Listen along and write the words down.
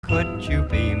could you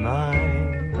be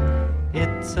mine?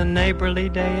 It's a neighborly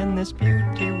day in this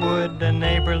beauty wood, a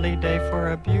neighborly day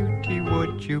for a beauty.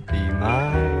 Would you be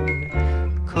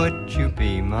mine? Could you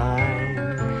be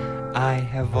mine? I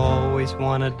have always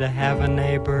wanted to have a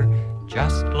neighbor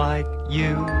just like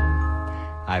you.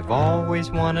 I've always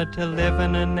wanted to live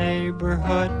in a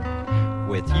neighborhood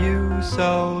with you,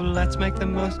 so let's make the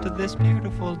most of this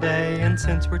beautiful day. And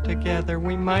since we're together,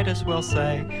 we might as well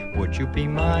say, would you be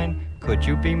mine? Could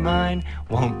you be mine?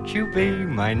 Won't you be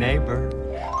my neighbor?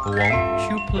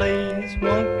 Won't you please,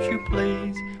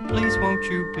 please won't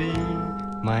you be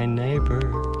my neighbor?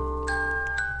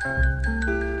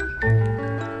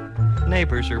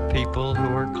 Neighbors are people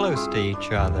who are close to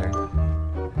each other.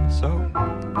 So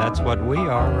that's what we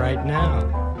are right now,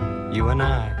 you and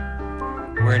I.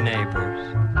 We're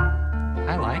neighbors.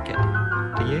 I like it.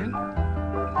 Do you?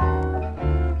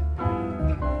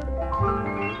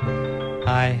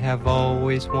 I have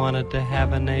always wanted to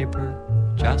have a neighbor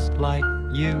just like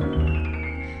you.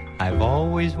 I've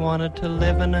always wanted to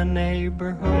live in a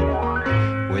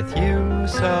neighborhood with you.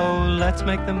 So let's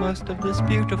make the most of this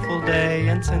beautiful day.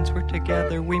 And since we're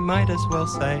together, we might as well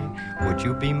say, would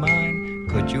you be mine?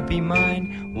 Could you be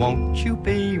mine? Won't you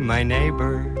be my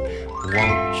neighbor?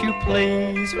 Won't you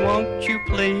please,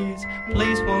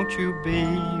 please won't you be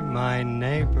my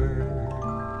neighbor?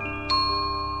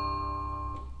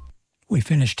 We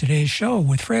finished today's show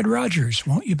with Fred Rogers,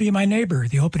 Won't You Be My Neighbor,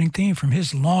 the opening theme from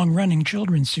his long-running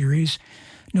children's series,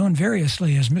 known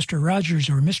variously as Mr. Rogers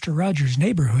or Mr. Rogers'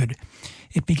 Neighborhood.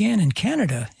 It began in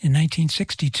Canada in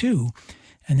 1962,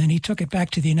 and then he took it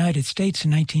back to the United States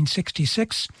in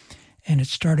 1966, and it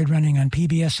started running on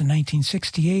PBS in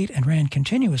 1968 and ran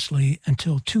continuously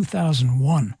until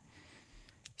 2001.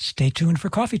 Stay tuned for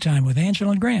Coffee Time with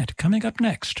Angela and Grant, coming up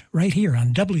next, right here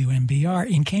on WMBR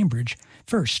in Cambridge,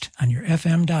 first on your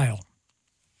FM dial.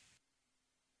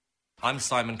 I'm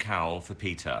Simon Cowell for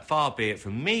PETA. Far be it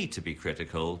from me to be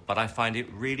critical, but I find it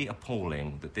really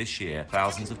appalling that this year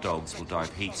thousands of dogs will die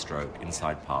of heat stroke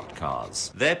inside parked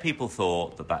cars. Their people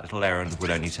thought that little errand would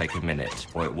only take a minute,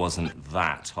 or it wasn't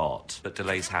that hot. But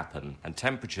delays happen, and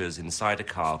temperatures inside a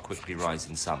car quickly rise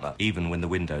in summer, even when the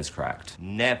window's cracked.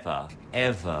 Never,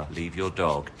 ever leave your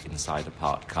dog inside a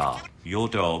parked car. Your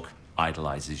dog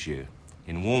idolizes you.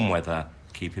 In warm weather,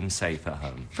 keep him safe at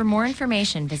home. For more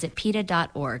information, visit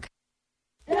PETA.org.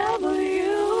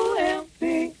 WMBI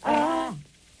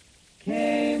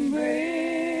Cambridge.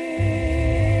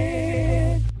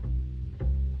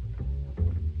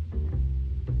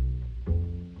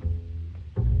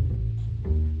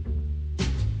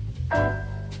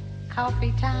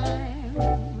 Coffee time,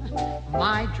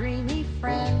 my dreamy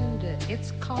friend,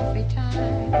 it's coffee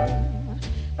time.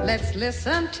 Let's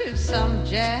listen to some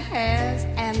jazz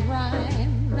and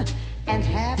rhyme and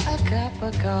have a cup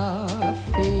of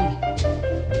coffee.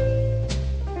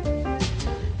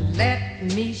 Let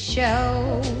me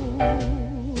show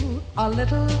a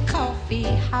little coffee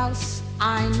house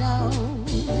I know,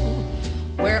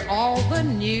 where all the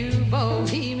new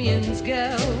bohemians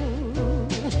go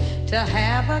to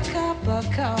have a cup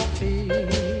of coffee.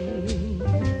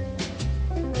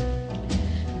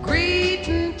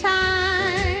 Greeting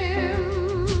time,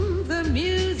 the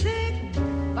music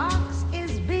box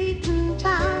is beating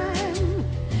time.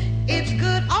 It's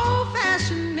good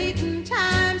old-fashioned meeting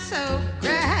time, so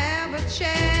grab a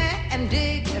chair and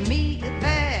dig me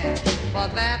there, for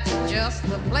that's just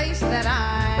the place that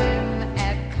I'm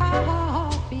at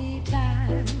coffee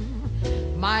time.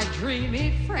 My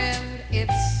dreamy friend,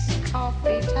 it's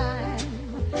coffee time.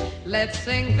 Let's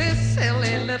sing this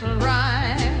silly little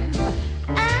rhyme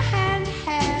and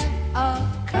have a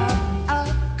cup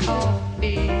of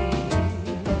coffee.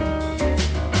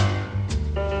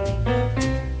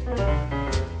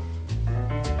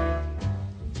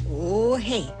 Oh,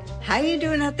 hey, how you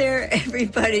doing out there,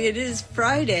 everybody? It is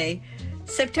Friday,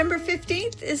 September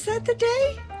 15th. Is that the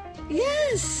day?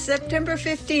 Yes, September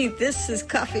 15th. This is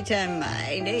Coffee Time.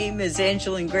 My name is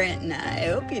Angela Grant, and I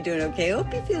hope you're doing okay. I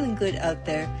hope you're feeling good out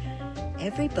there,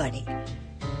 everybody.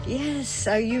 Yes,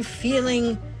 are you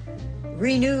feeling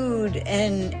renewed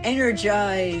and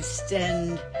energized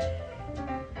and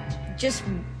just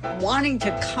wanting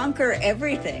to conquer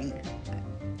everything?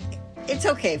 It's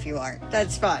okay if you aren't.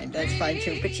 That's fine. That's fine,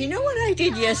 too. But you know what I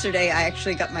did yesterday? I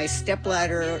actually got my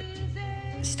stepladder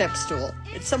step stool.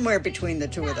 It's somewhere between the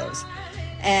two of those.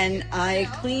 And I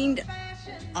cleaned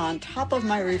on top of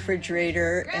my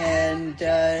refrigerator, and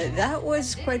that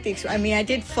was quite the experience. I mean, I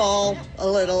did fall a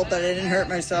little, but I didn't hurt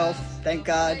myself, thank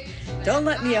God. Don't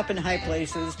let me up in high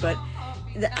places, but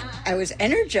I was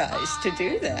energized to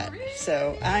do that.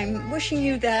 So I'm wishing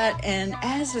you that, and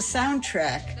as a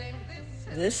soundtrack,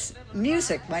 this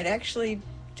music might actually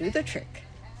do the trick.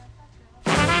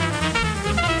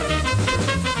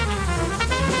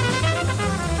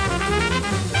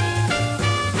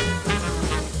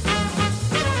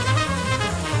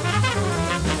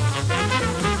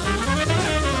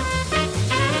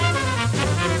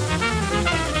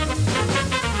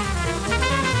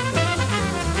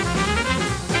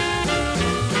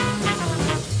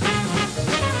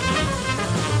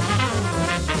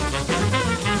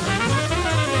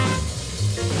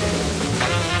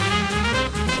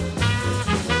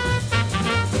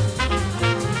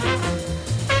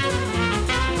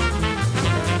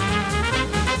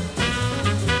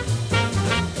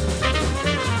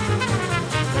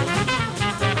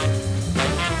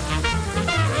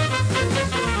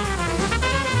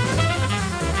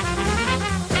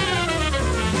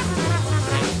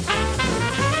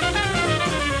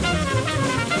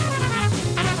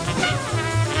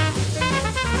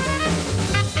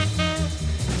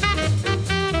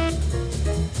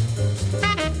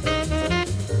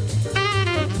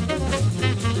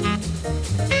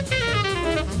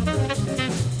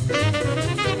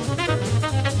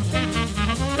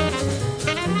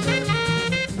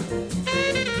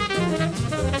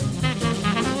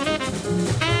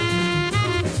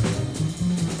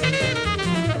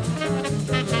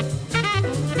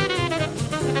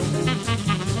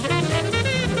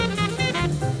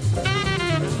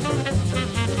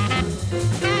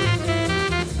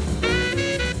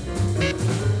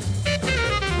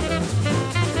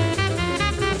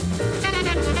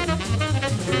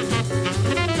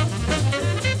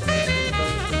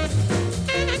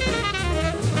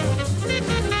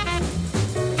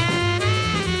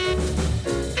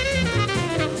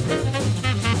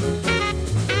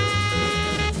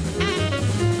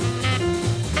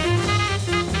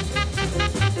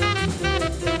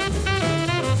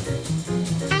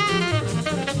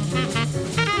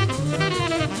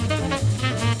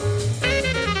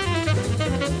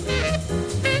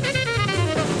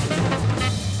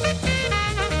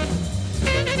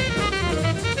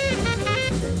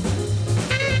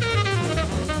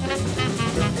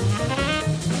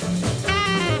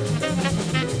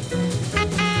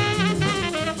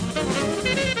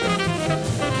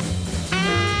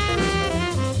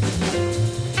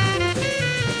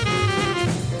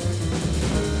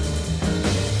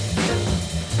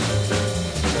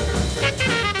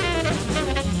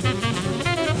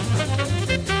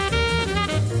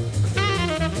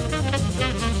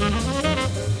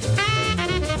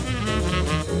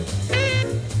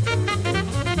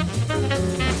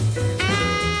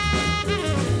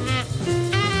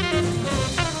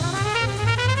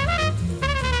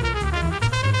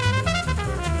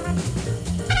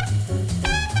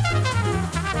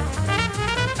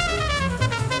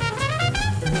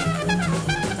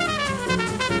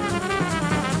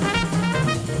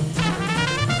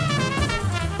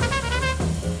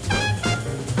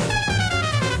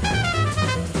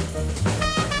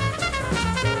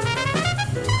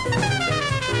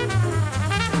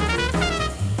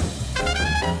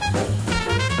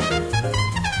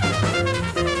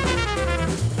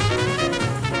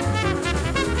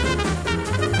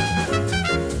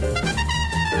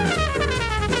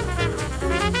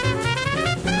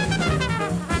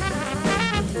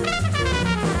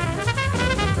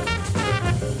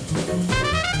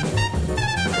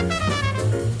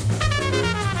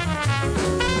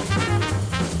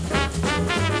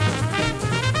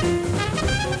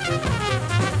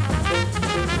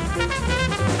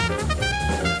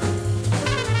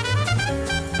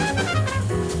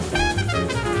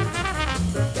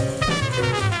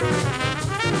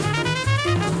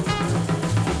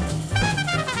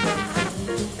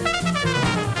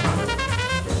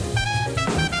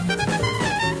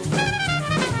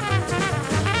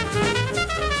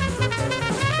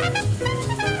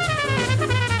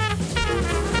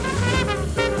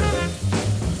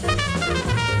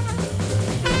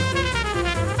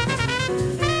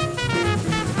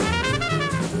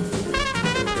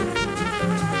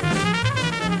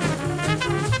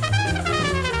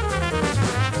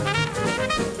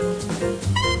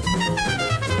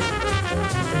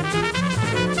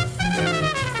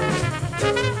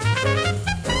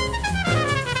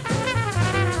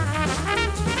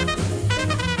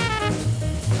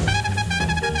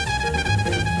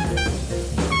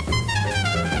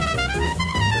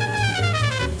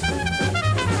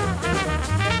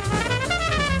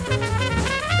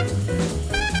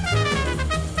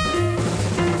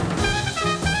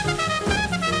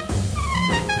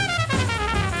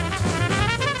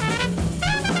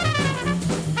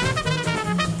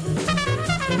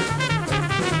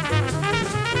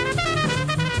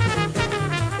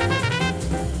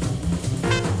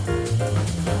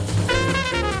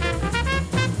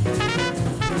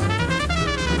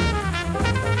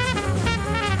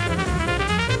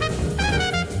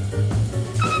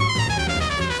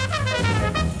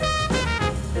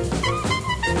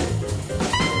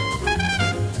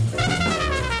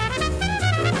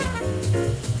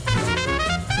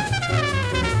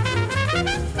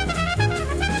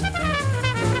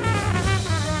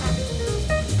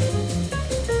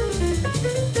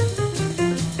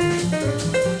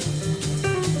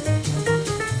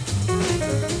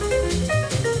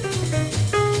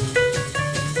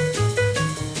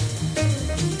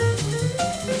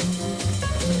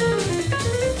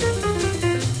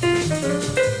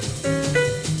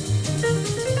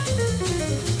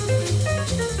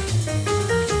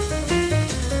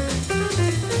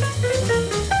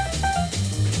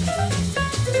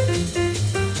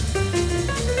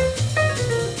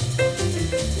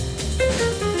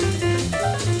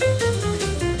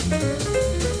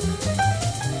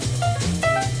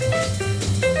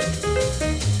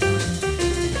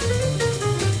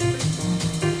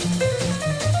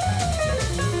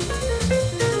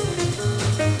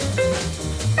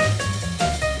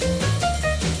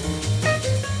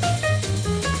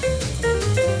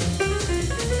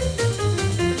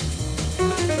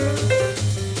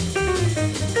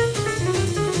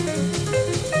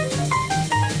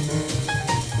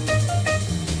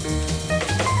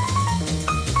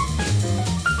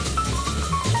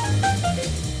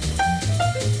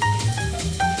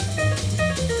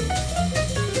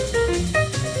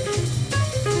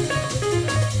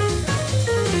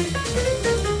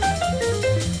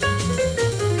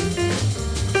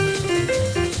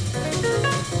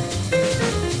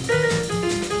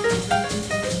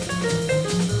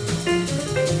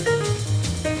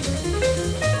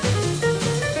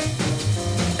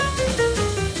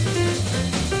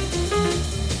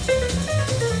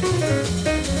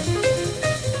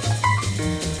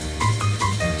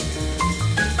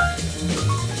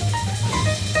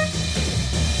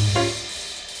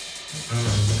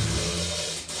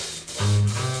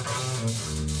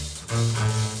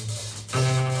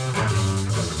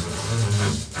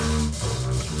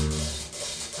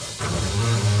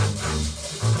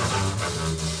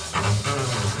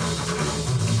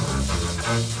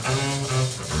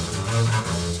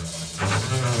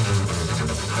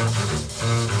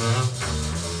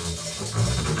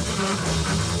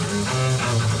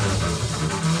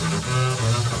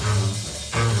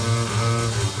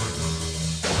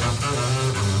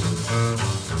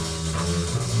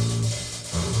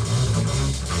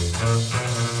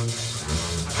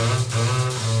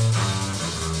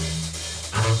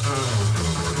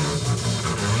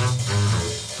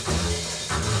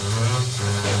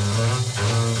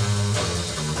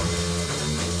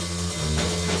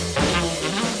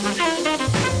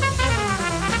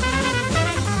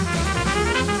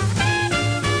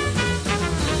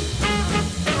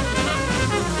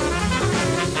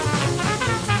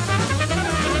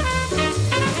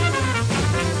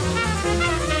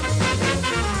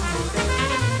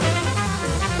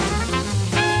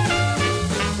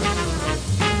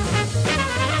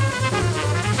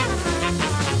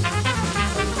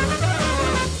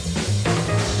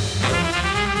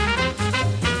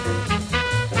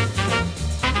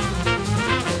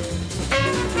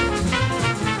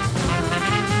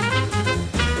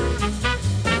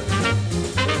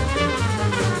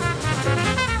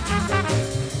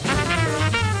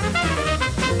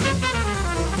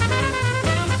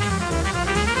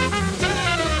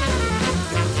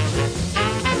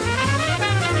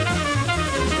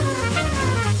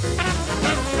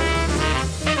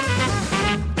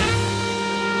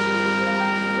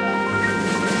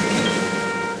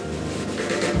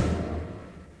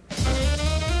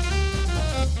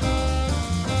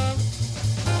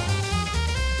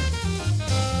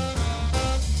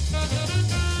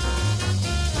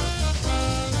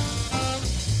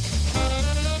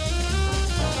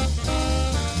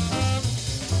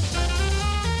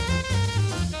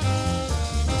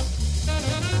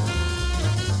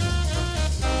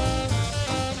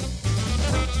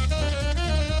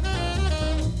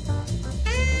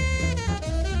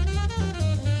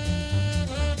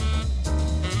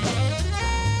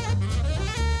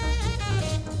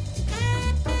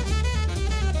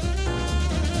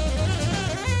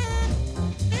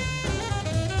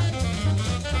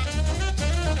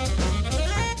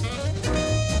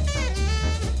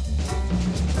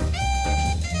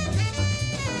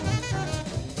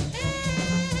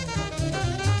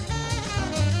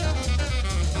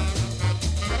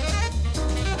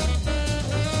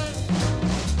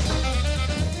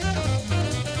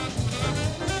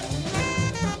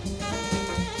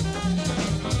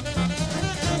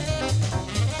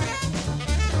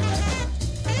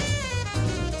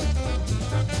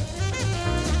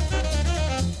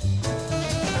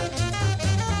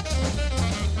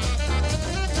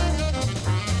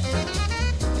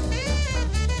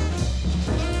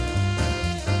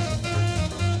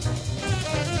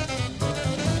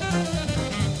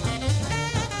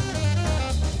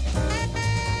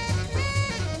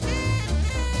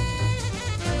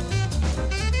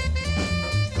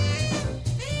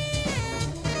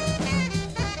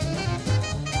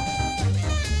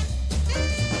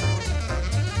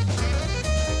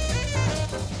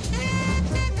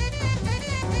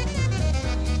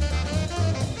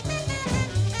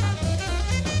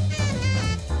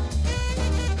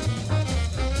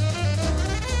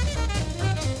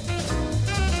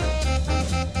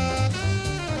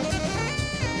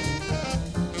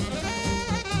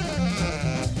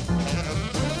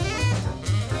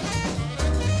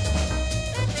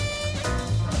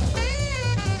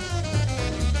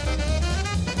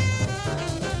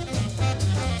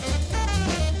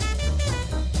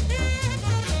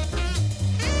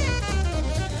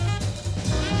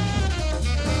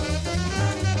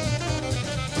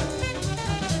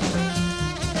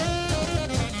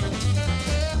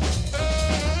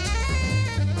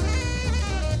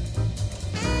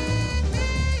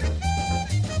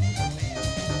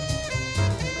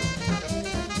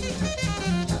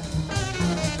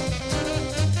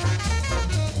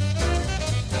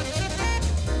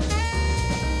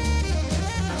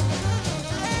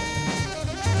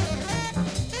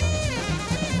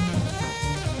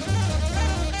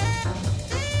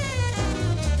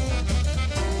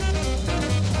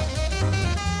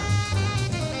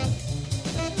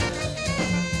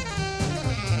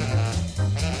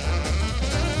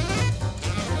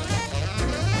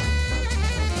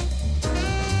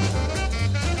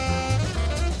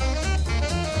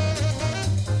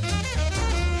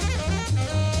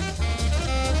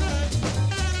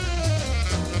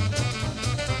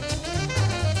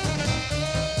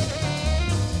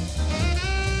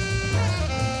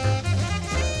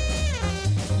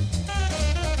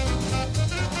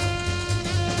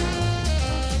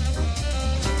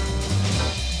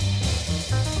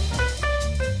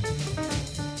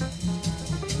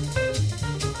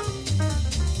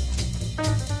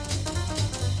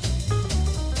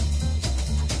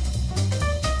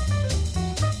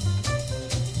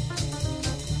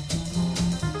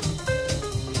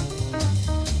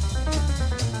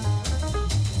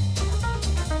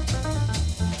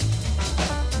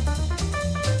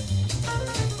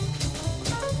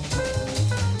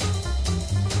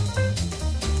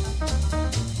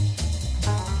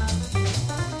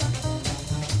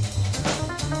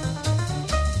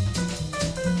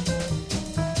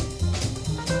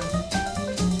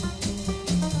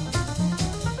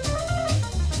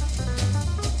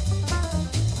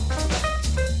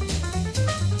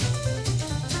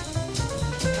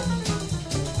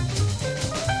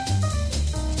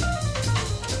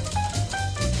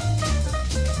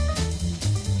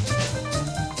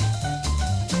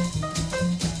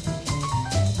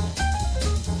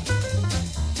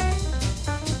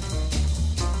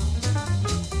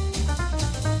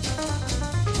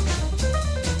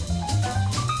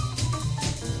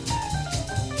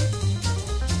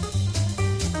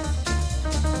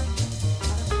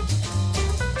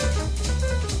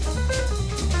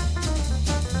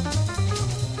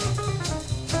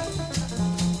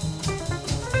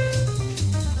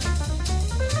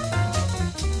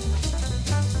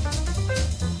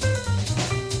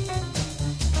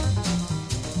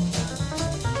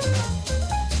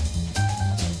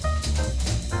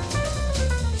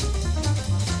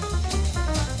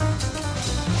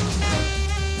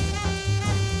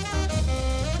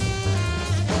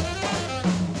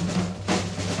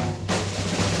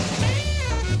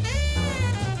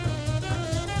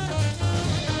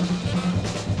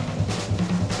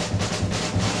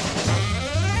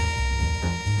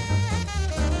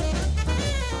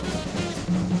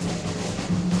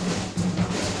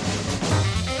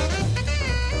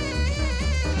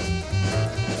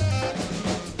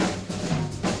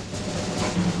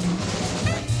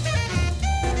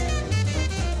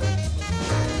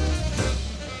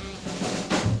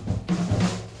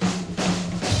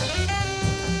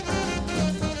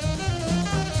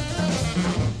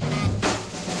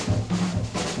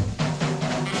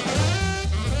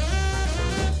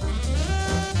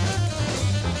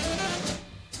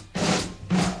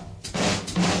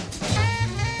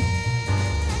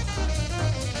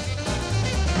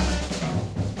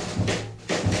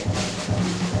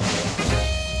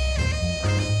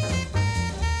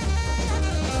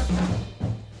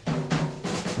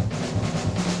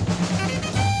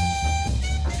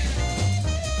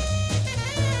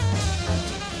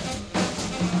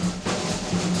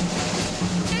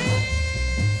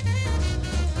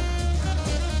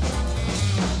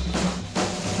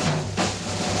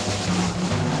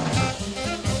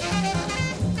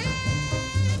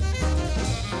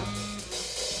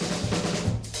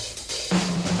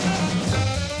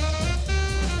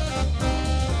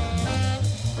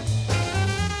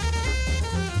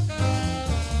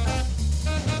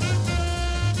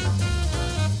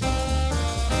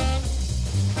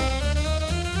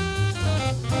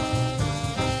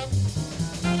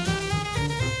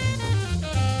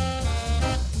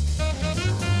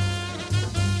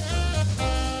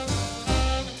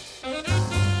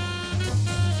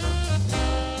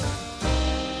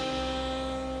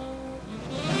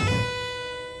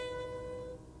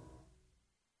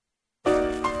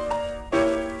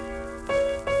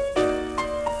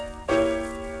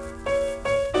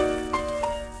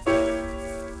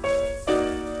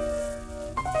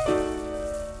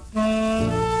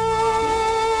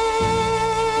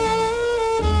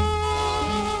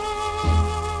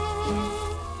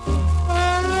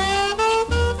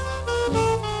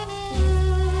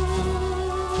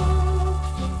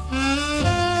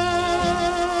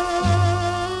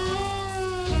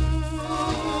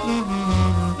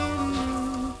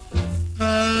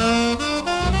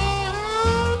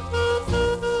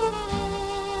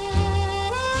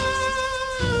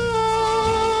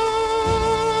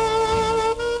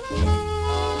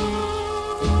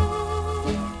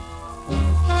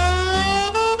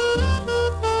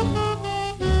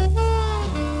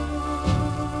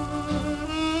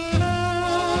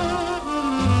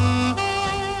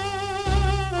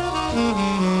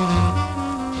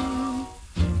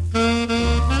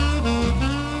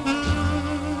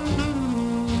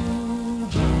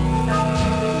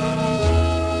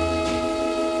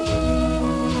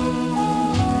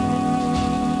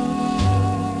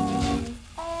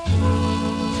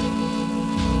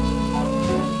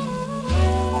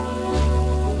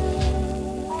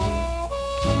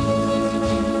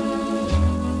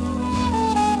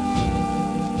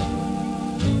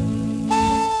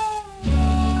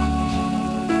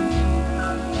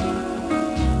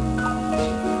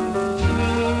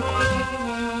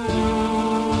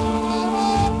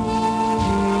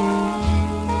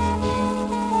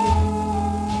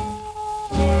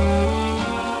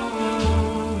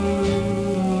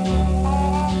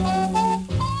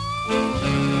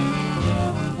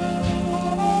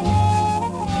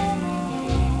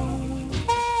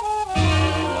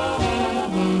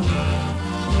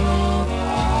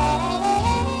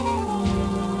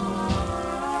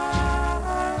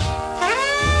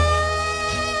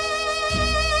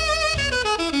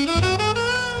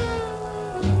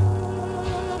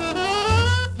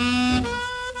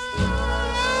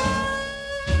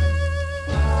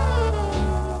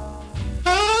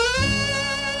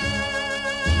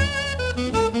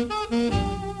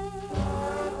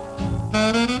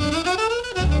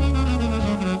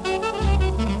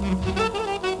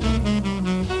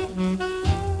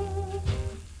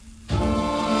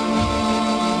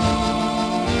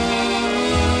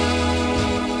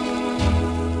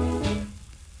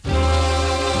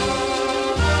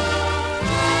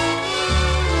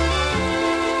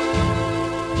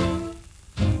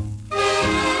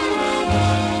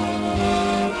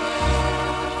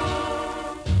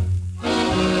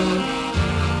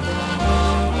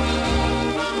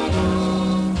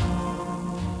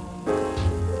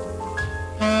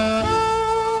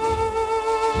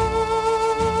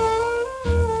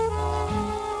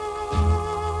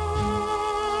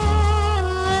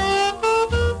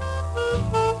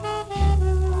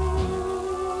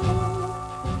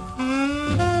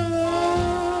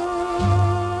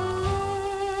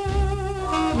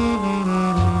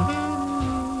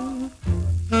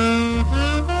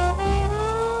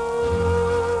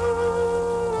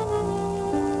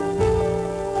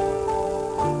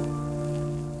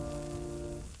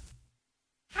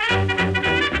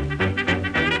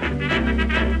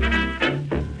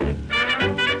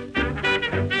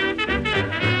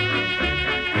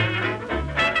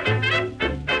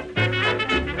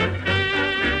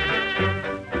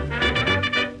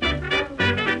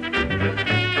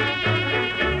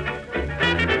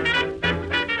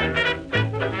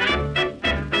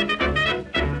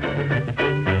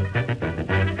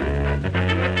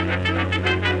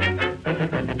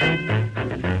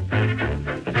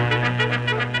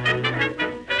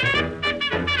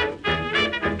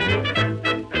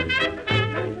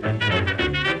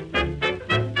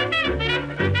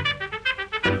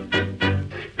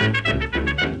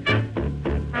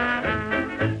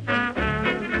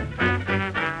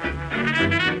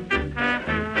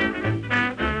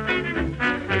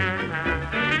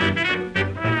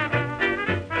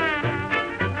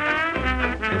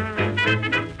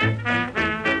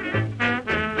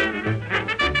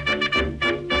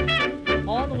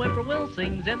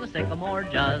 more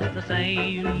just the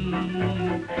same.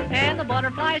 And the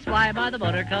butterflies fly by the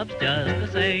buttercups just the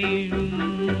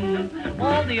same.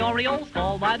 All the orioles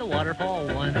fall by the waterfall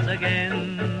once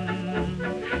again.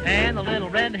 And the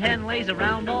little red hen lays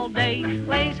around all day,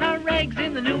 lays her eggs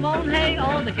in the new mown hay.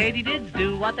 All the katydids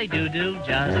do what they do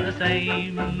just the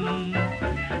same.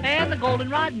 And the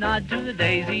goldenrod nod to the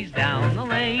daisies down the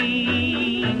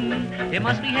lane. It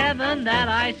must be heaven that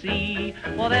I see,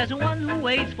 for there's one who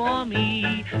waits for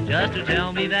me, just to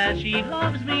tell me that she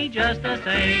loves me just the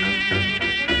same.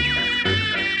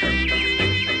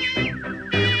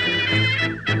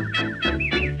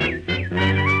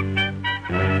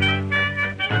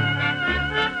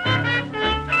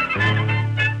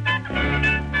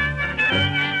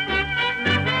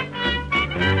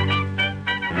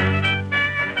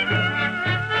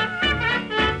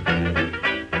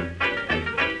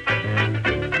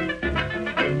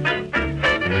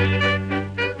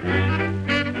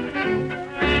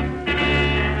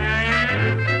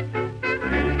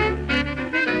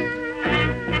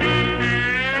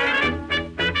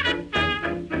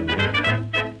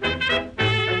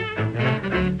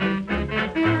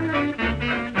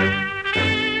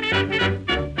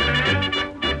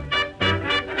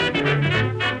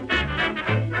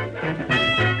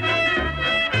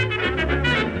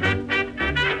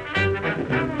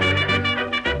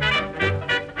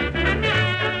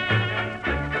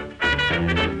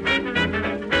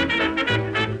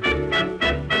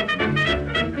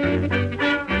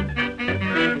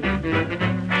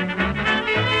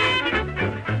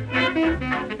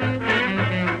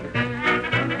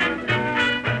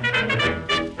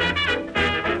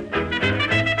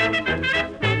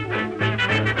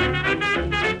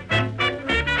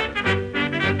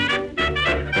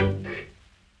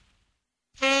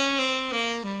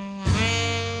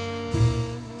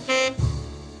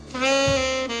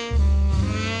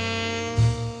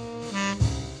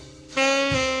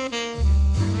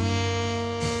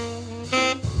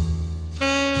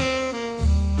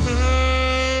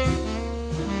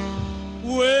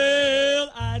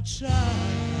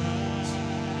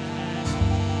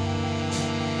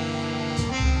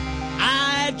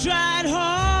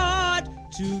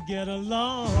 Get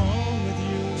along with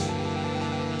you.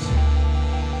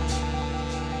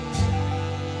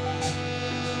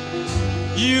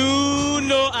 You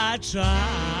know I tried.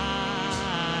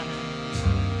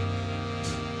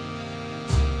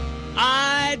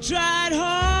 I tried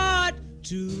hard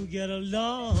to get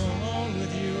along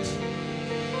with you.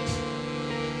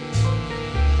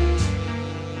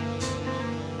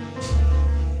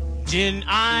 Didn't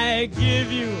I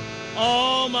give you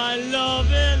all my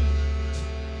loving?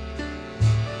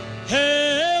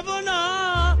 Heaven,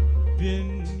 I've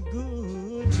been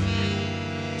good to you.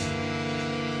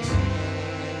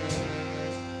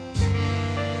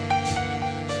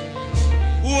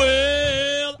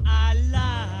 Well, I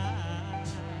lied,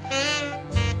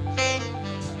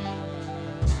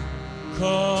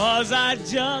 'cause I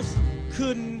just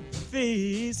couldn't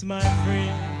face my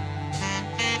friend.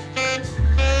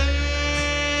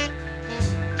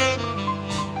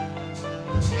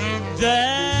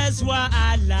 That's why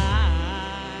I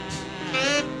lied,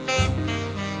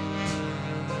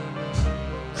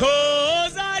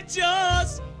 'cause I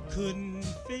just couldn't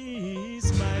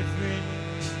face my friend.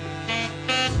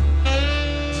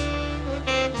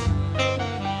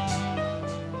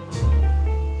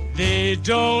 They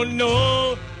don't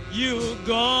know you're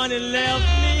gone and left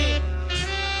me.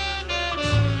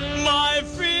 My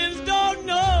friends don't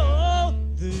know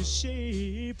the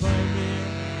shape I'm in.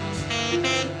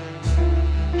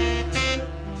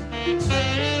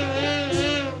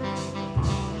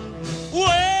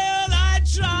 Well, I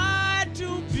tried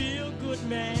to be a good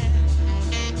man,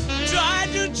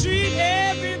 tried to treat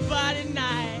everybody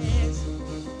nice,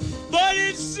 but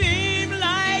it seemed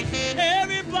like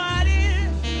everybody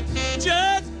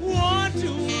just want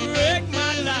to wreck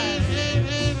my life.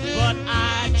 But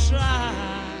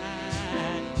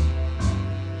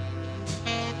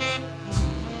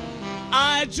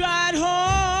I tried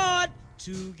hard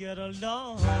to get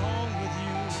along with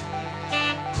you.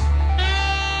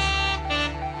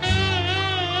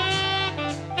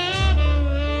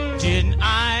 Didn't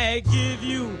I give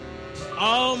you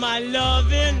all my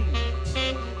loving?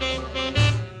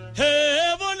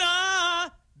 Haven't I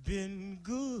been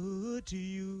good to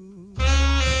you?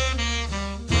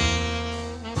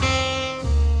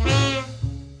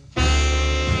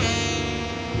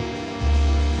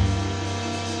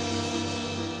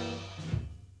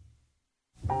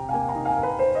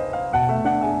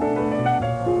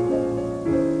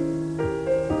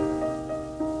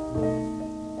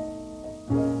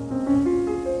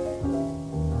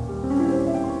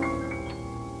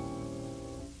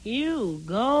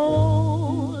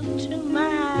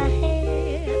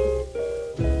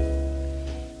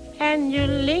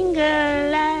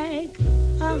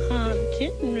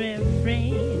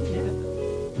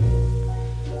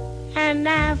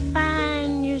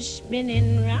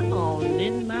 spinning round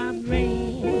in my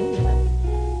brain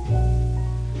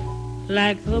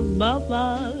like the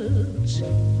bubbles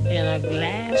in a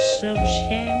glass of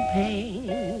champagne.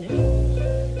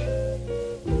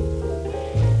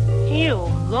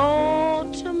 You go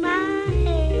to my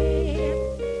head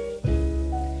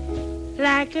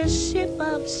like a sip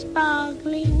of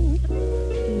sparkling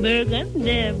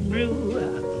Burgundy brew,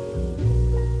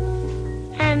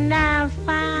 and I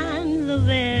find the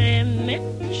very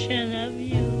mention of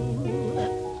you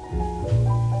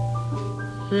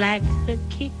like the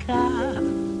kicker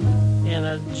in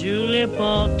a julep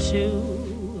or two.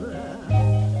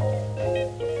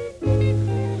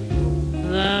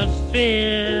 The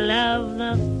thrill of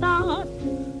the thought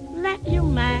that you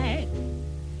might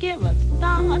give a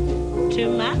thought to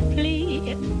my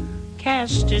plea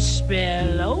cast a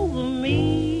spell over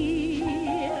me.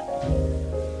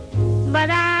 But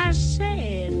I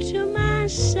said to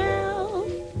myself,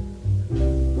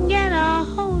 get a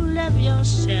hold of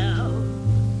yourself.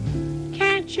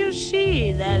 Can't you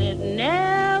see that it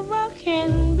never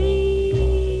can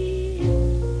be?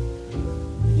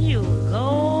 You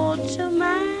go to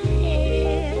my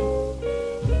head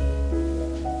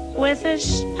with a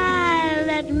smile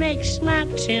that makes my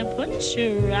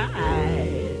temperature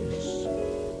rise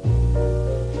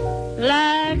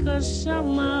like a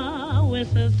summer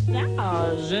with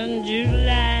 1,000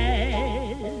 Julys.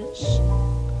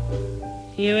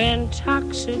 You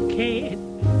intoxicate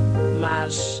my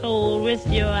soul with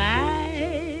your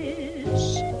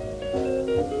eyes,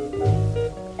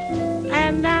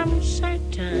 and I'm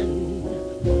certain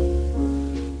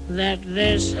that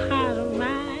this heart of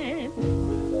mine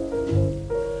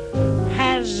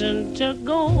hasn't a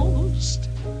ghost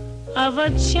of a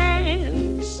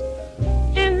chance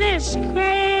in this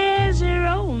crazy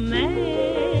romance.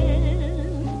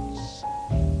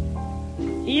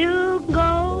 You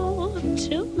go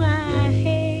to my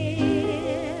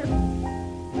head,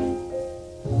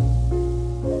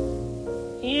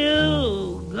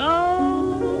 you go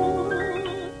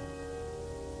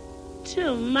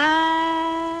to my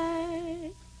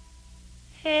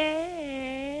head.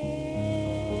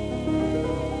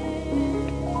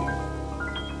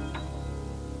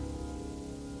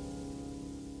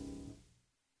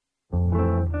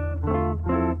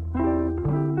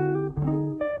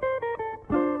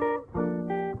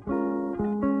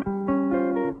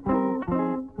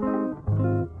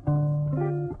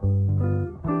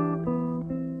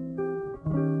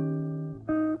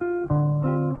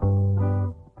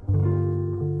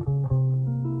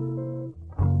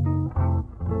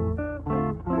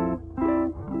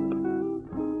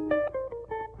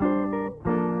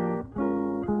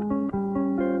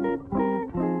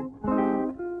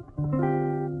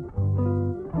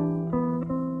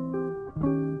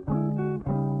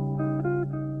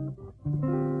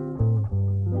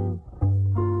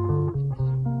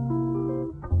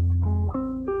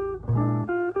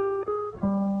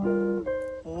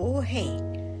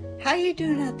 How you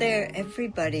doing out there,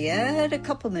 everybody? At a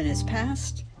couple minutes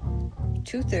past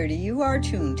 2:30, you are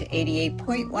tuned to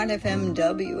 88.1 FM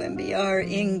WMBR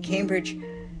in Cambridge,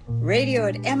 radio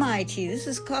at MIT. This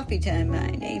is Coffee Time. My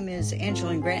name is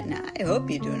Angeline Grant, and I hope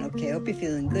you're doing okay. I hope you're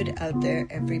feeling good out there,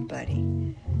 everybody.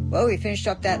 Well, we finished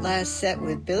up that last set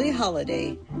with Billie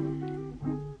Holiday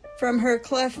from her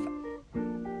clef,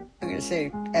 I'm going to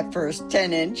say at first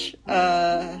 10-inch,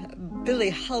 Billie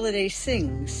Holiday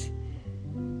Sings.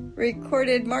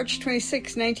 Recorded March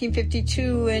 26,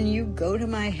 1952, and You Go to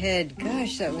My Head.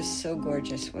 Gosh, that was so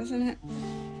gorgeous, wasn't it?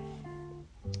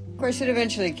 Of course, it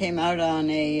eventually came out on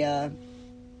a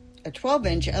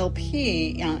 12-inch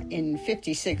LP in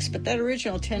 56, but that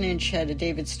original 10-inch had a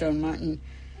David Stone Martin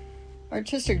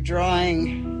artistic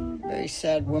drawing. Very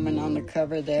sad woman on the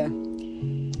cover there.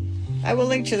 I will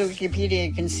link to the Wikipedia.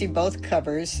 You can see both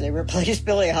covers. They replaced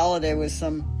Billie Holiday with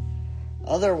some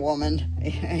other woman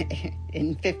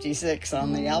in 56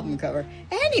 on the album cover.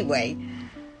 Anyway,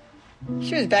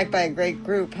 she was backed by a great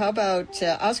group. How about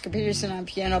Oscar Peterson on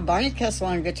piano, Barney Kessel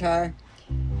on guitar,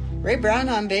 Ray Brown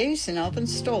on bass, and Alvin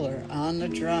Stoller on the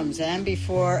drums. And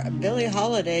before Billie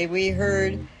Holiday, we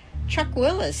heard Chuck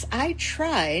Willis, I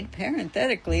Tried,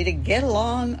 parenthetically, to Get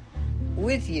Along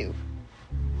With You.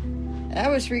 That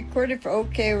was recorded for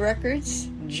OK Records,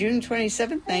 June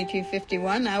 27,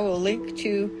 1951. I will link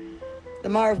to the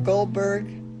Marv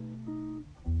Goldberg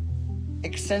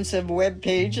extensive web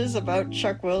pages about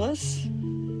Chuck Willis.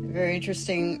 Very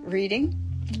interesting reading.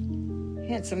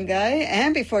 Handsome guy.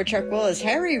 And before Chuck Willis,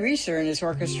 Harry Reeser and his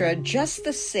orchestra, Just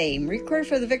the Same. Recorded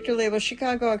for the Victor label,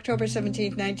 Chicago, October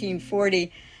 17,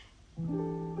 1940.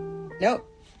 Nope.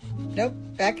 Nope,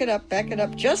 back it up.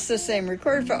 Just the same.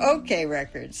 Recorded for OK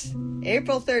Records,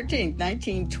 April 13th,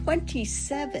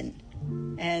 1927.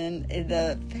 And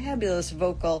the fabulous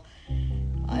vocal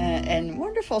and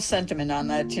wonderful sentiment on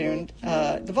that tune.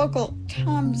 The vocal,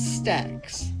 Tom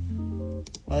Stax.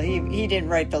 Well, he didn't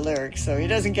write the lyrics, so he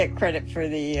doesn't get credit for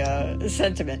the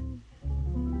sentiment.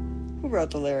 Who wrote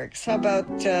the lyrics? How about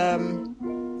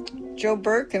Joe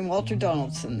Burke and Walter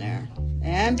Donaldson there?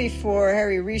 And before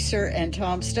Harry Reeser and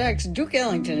Tom Stax, Duke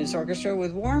Ellington, his orchestra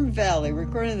with Warm Valley,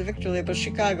 recorded in the Victor Label,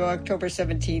 Chicago, October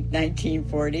 17th,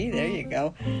 1940. There you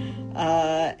go.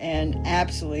 And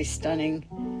absolutely stunning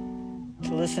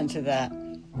to listen to that.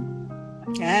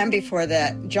 And before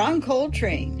that, John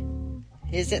Coltrane,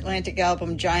 his Atlantic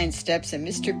album, Giant Steps, and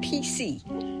Mr. PC,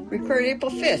 recorded April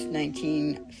 5th,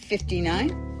 1959.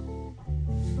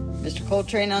 Mr.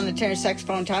 Coltrane on the tenor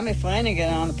saxophone, Tommy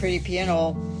Flanagan on the pretty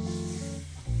piano,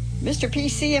 Mr.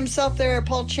 PC himself there,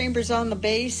 Paul Chambers on the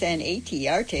bass, and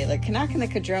A.T.R. Taylor,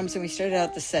 Kanaka drums, and we started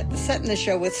out the set in the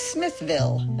show with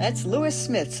Smithville. That's Lewis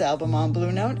Smith's album on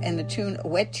Blue Note, and the tune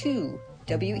Wetu,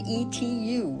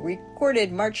 W-E-T-U,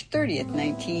 recorded March 30th,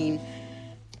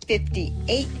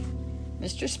 1958.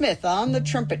 Mr. Smith on the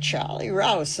trumpet, Charlie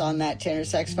Rouse on that tenor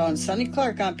saxophone, Sonny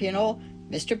Clark on piano,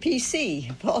 Mr.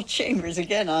 PC, Paul Chambers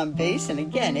again on bass, and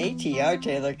again A.T.R.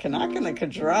 Taylor, Kanaka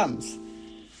drums.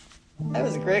 That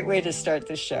was a great way to start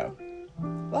the show.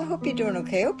 Well, I hope you're doing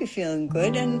okay. I hope you're feeling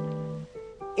good. And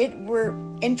we're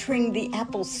entering the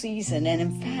apple season. And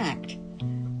in fact,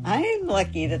 I'm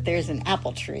lucky that there's an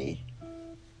apple tree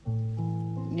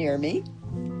near me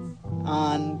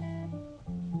on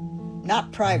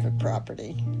not private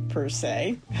property, per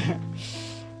se.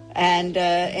 And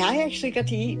I actually got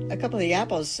to eat a couple of the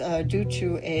apples due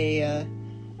to a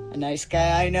nice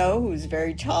guy I know who's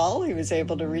very tall. He was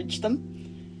able to reach them.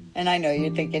 And I know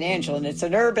you're thinking, Angela, and it's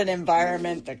an urban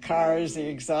environment, the cars, the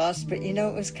exhaust, but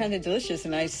it was kind of delicious.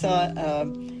 And I saw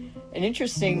an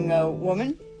interesting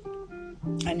woman,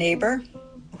 a neighbor,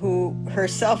 who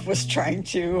herself was trying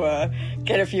to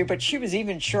get a few, but she was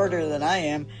even shorter than I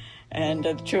am. And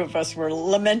the two of us were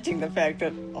lamenting the fact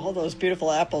that all those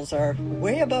beautiful apples are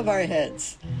way above our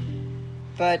heads.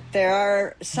 But there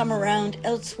are some around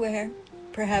elsewhere,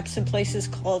 perhaps in places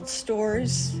called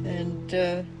stores,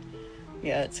 and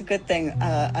yeah, it's a good thing.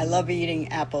 I love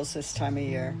eating apples this time of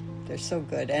year. They're so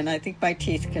good. And I think my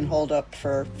teeth can hold up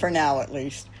for now, at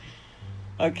least.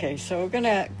 Okay, so we're going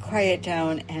to quiet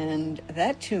down. And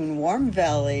that tune, Warm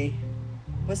Valley,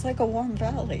 was like a warm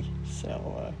valley.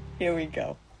 So here we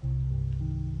go.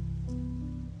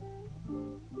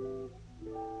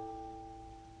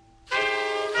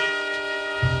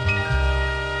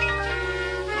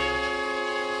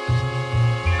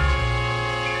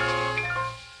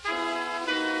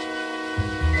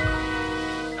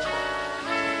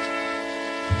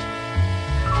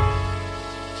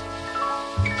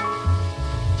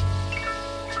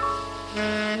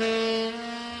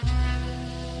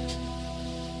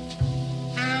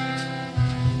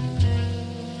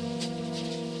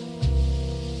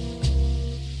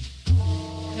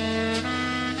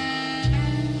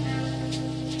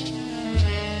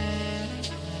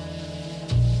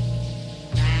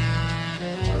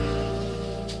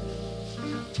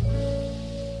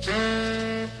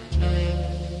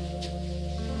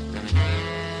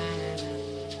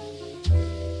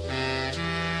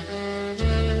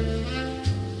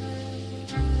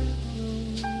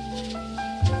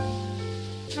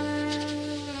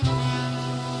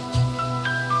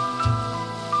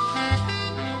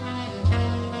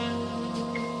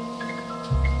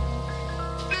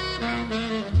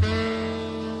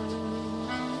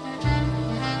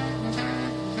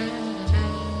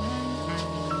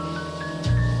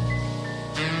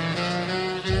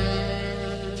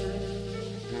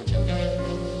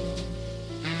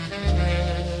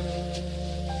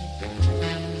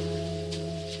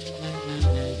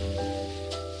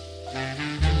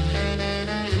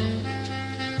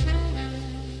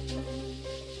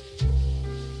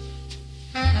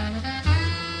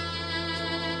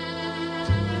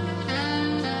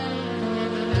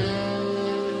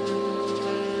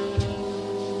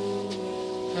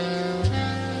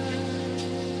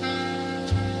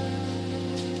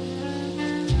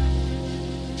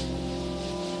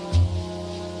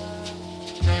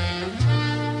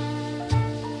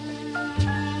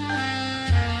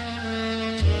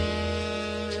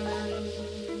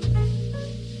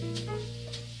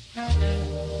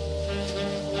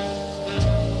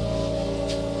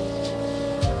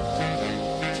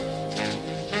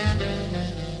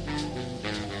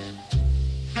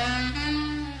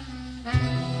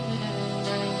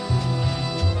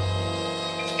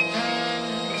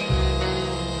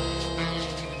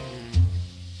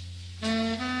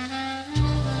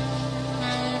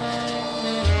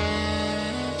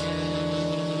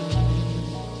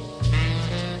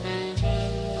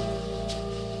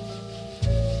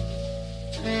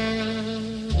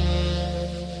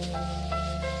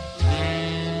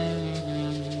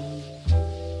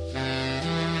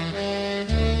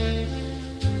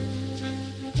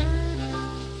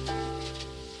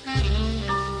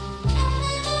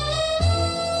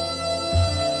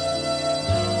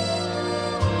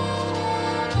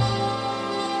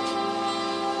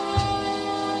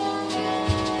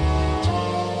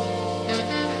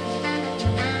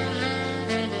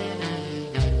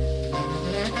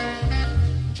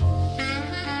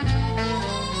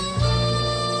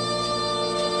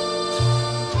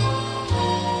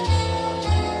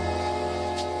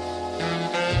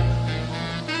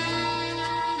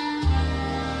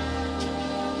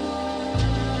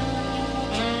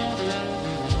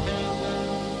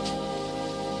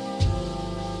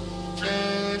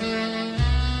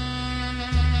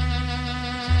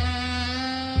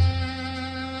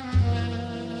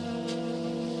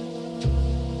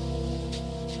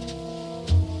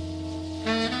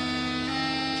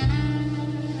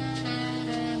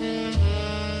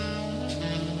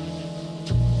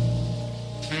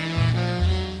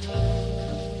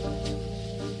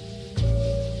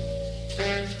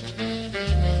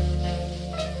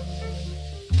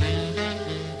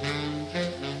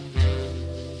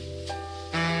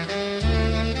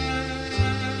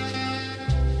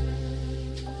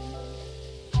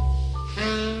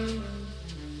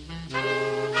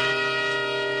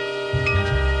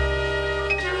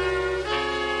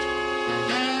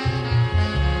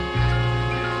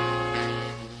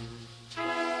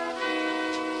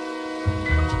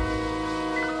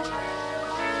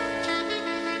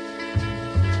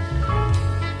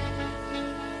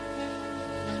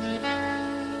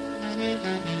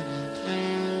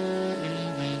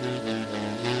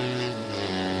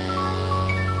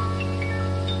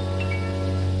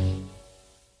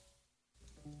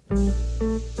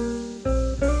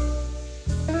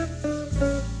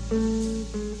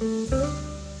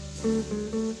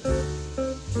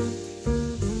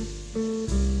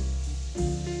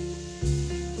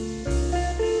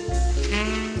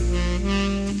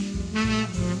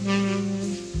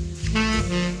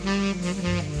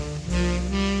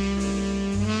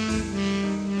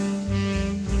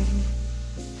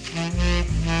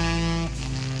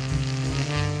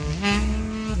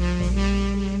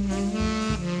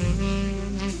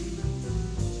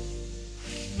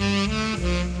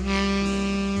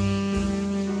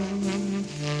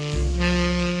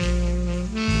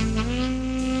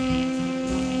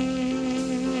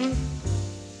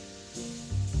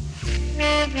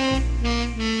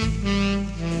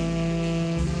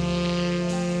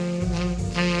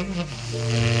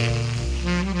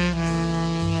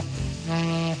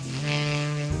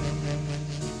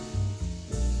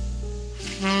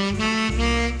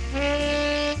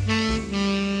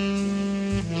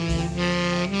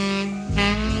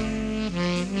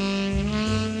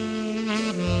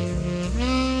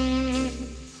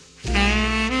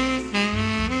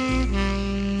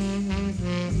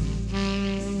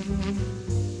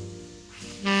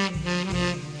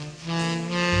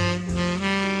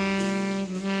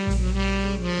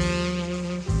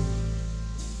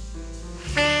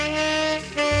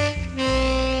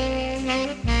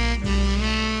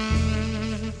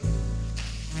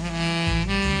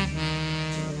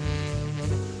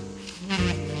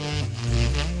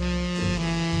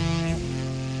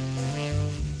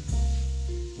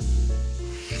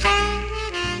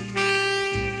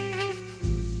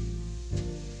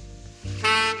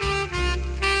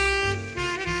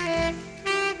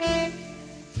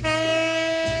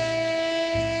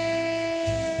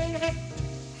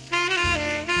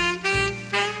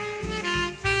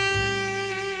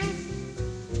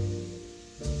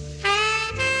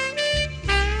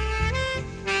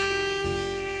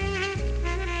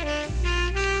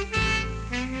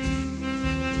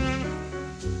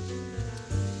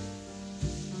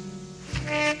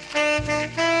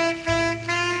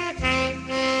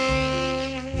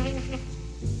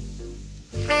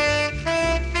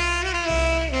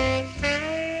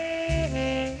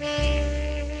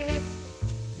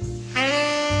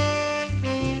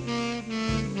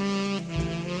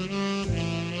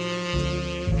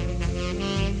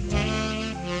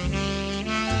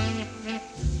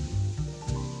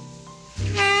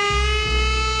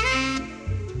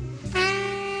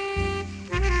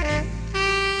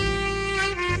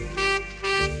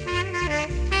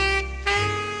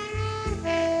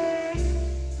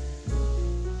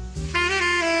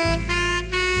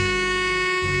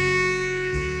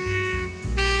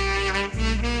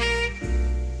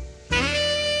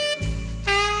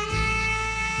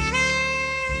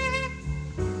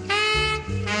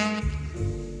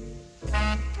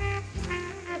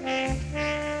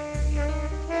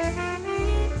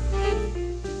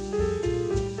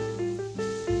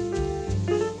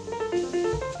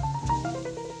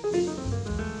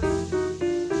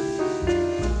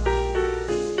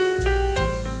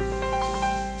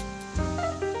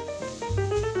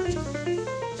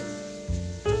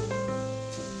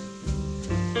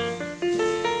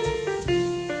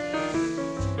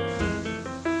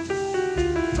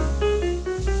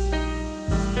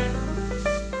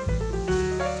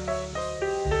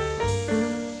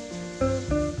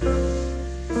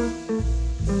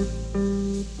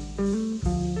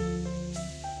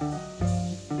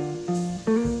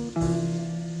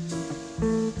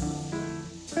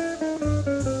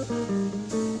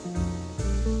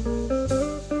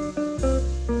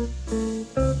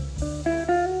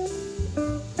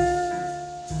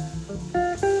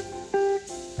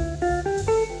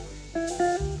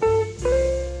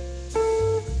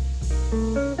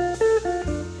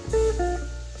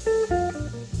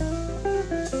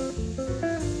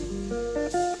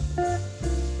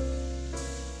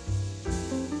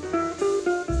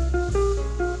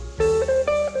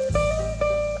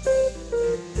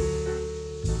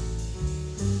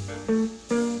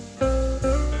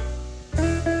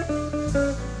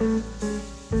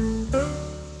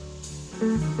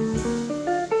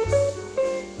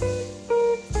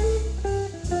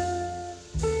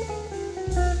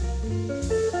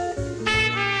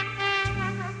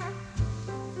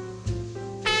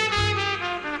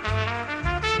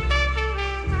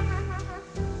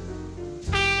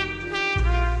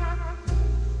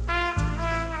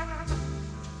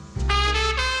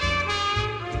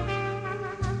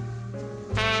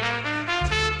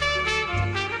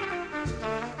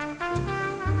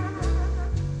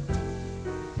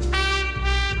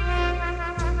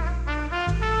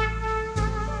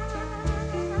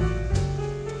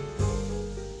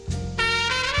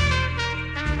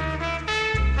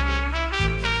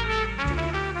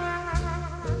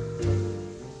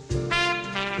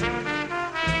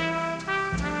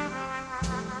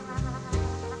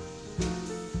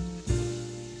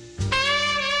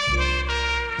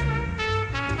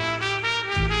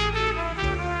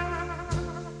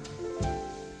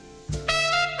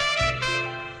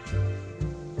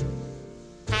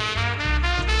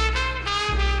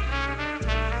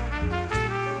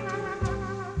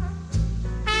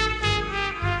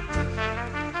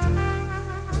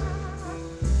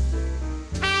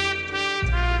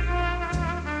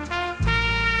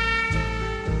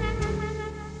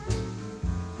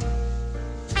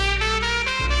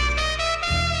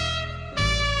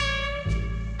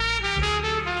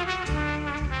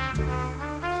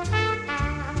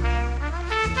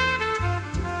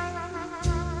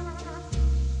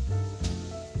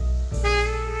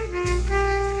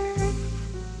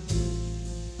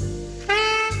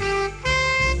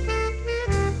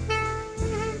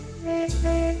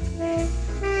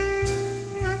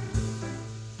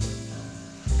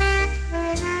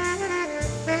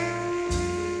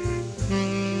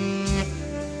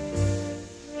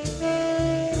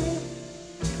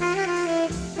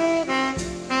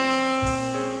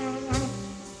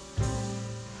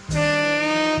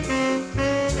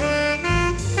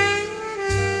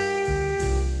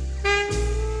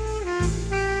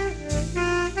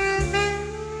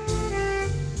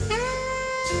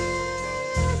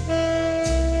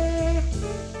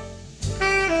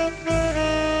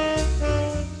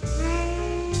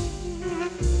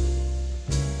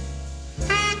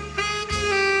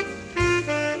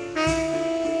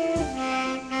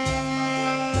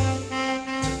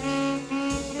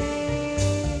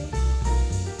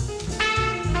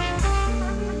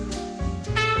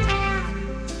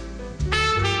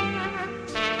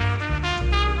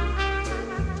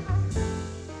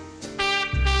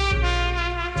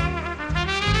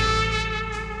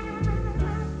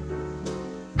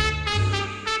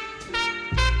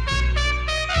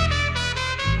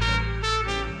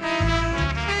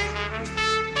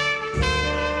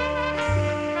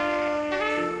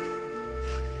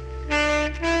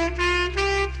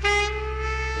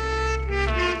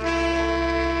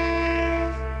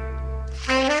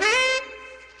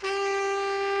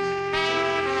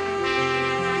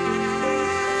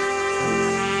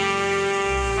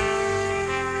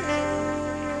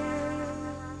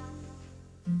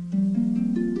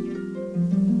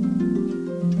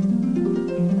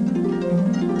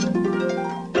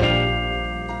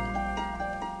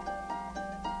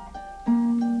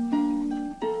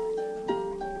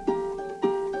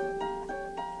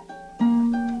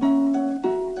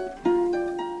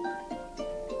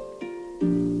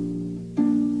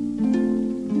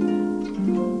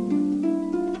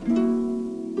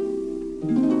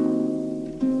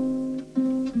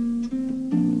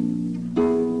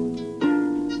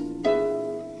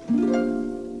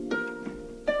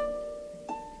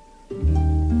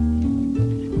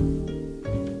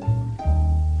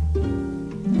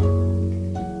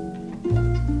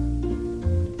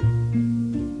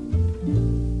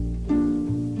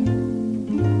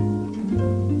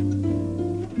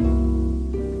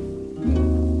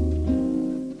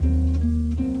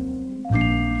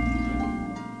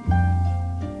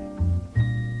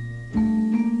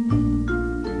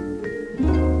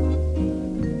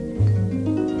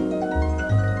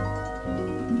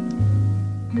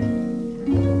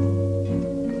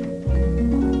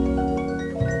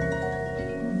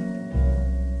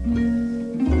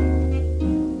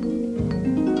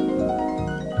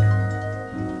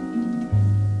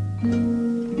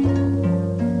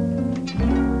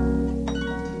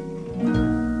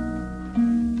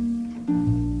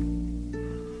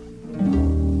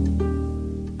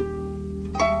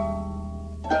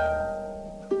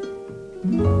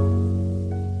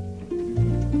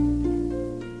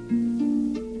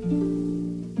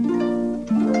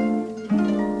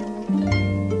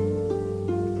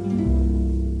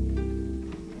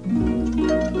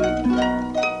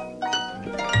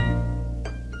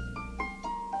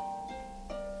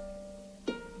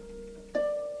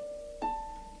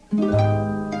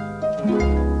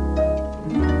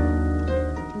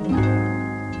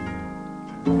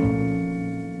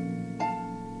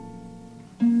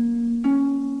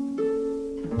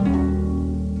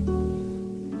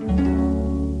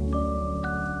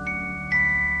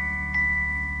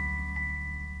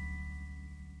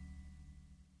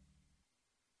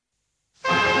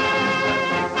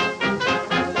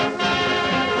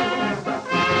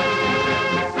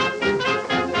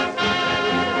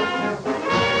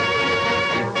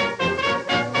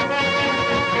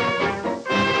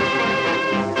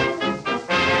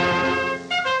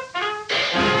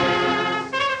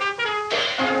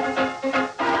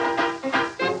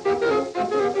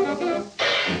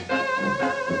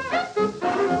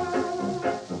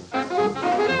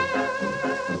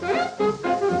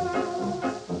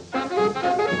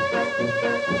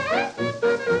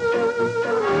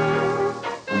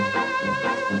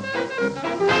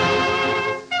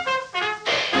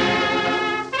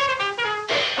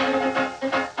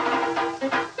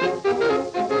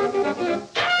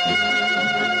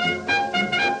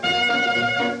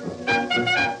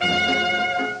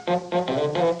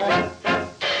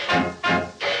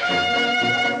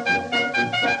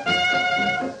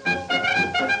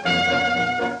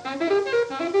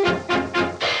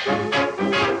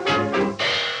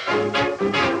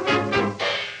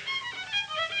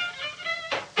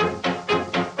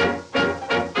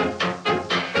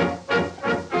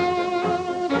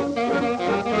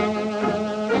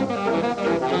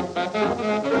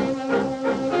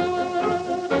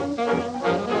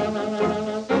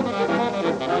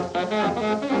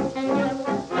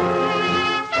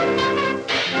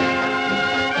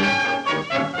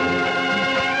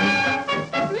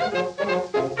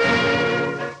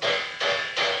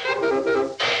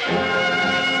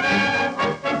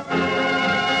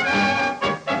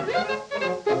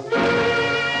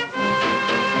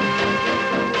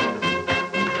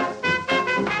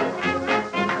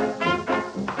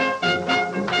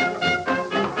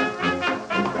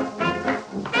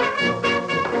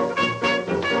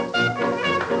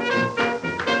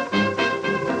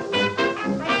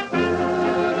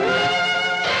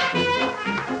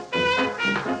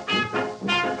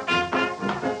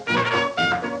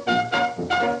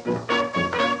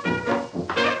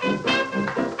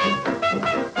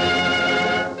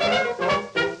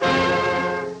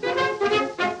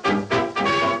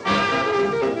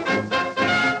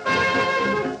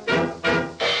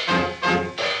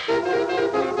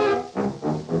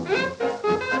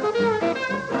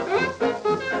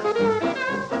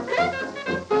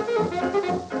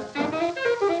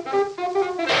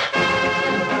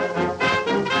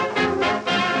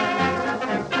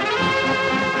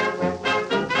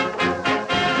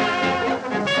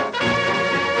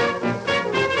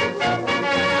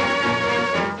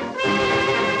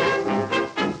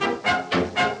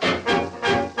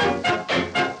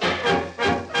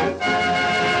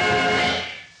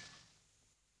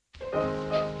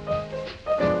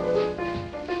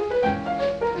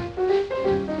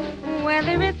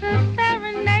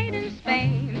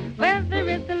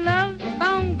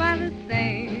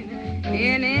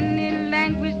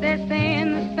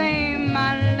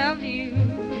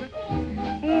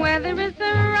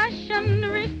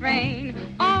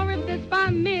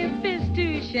 Memphis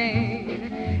to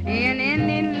Shane. In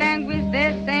any language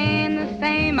they're saying the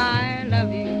same, I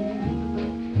love you.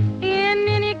 In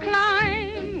any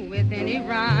clime, with any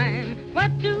rhyme,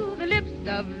 what do the lips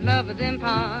of lovers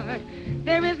impart?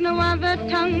 There is no other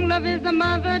tongue, love is the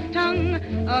mother tongue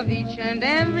of each and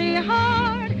every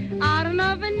heart. Out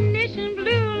of a nation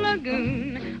blue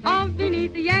lagoon, off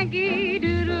beneath the Yankee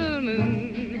Doodle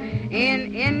moon.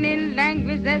 In any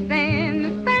language they're saying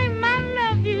the same, I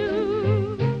love you.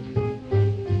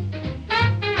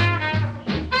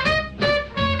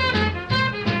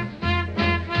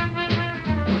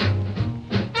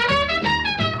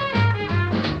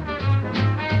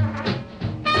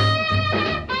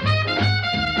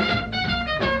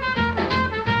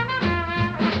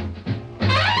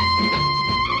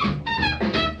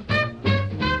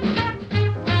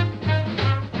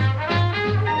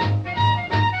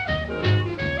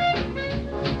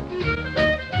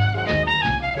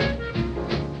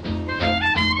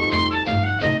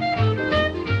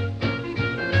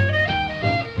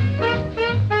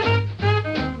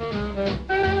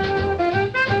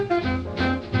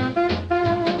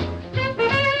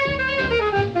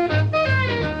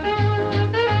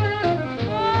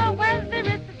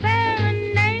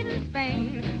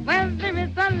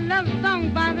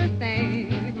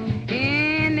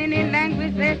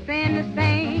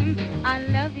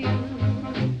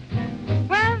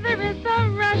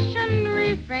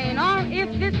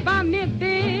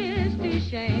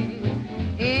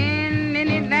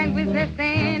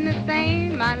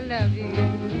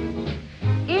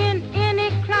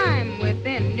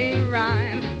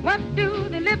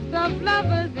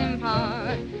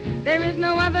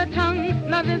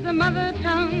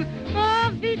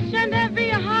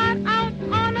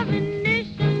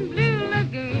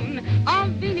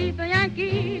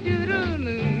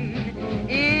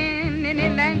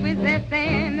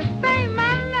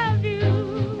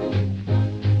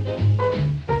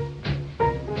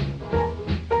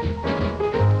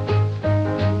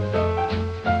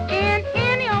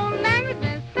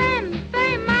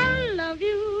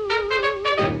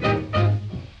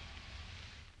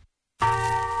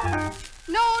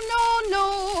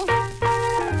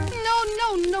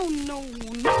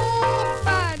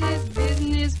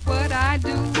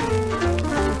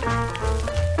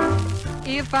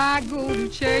 If I go to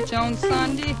church on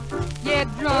Sunday, get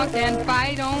drunk and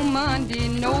fight on Monday,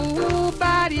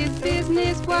 nobody's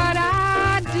business what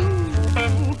I do.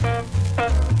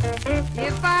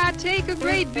 If I take a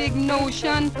great big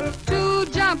notion to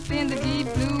jump in the deep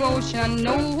blue ocean,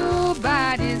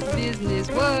 nobody's business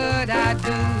what I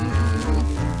do.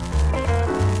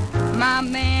 My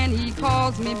man, he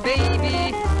calls me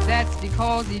baby, that's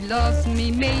because he loves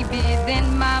me maybe.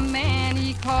 Then my man,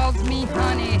 he calls me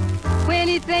honey, when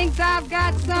he thinks I've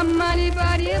got some money.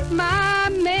 But if my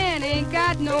man ain't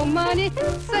got no money,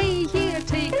 say here,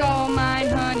 take all mine,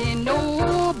 honey.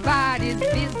 Nobody's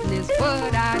business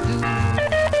what I do.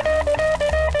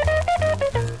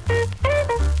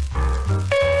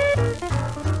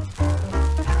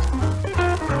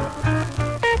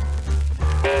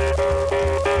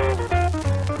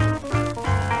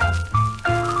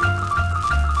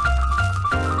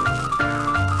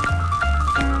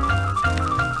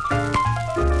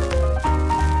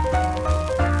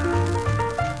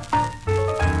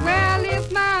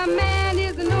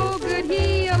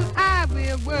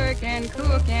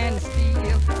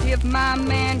 If my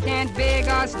man can't beg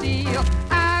or steal,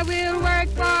 I will work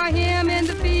for him in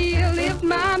the field. If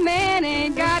my man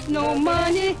ain't got no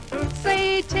money,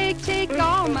 say take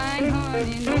all mine,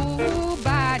 honey.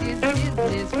 Nobody's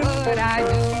business what I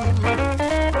do.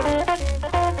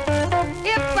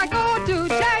 If I go to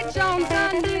church on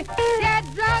Sunday, get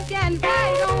drunk and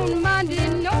fight on Monday,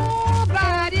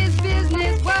 nobody's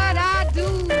business what I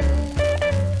do.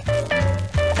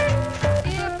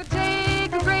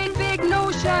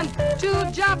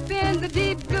 To jump in the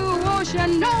deep blue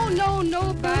ocean,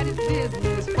 nobody's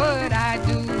business what I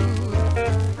do.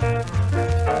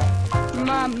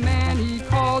 My man, he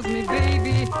calls me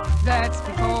baby, that's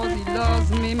because he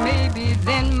loves me maybe.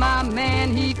 Then my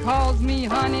man, he calls me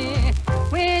honey,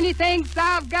 when he thinks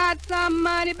I've got some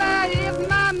money. But if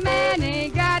my man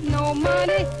ain't got no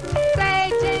money,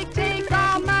 say take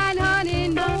all mine, honey.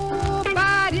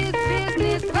 Nobody's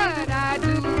business what I do.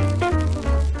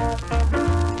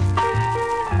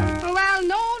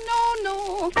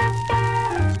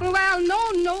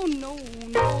 No,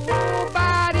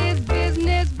 nobody's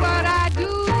business what I do.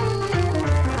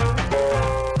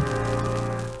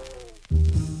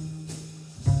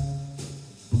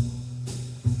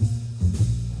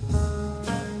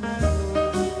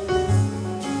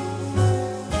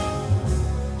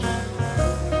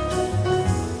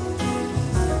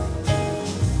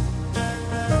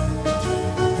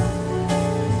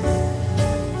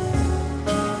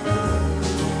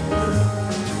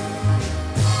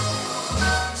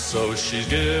 she's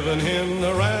given him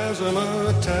the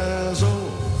razzmatazz,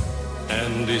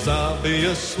 and he's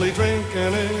obviously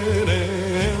drinking it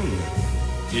in.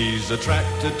 He's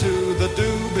attracted to the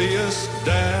dubious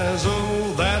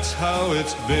dazzle. That's how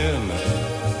it's been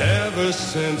ever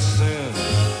since sin.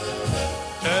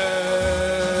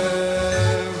 Every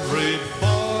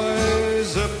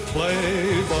boy's a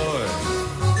playboy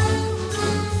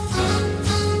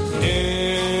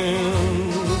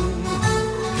in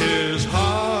his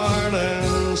heart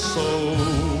and soul.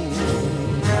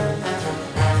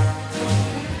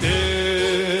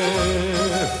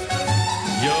 If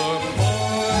your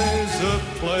boy's a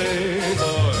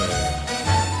playboy,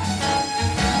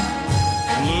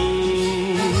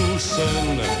 loosen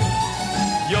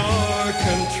your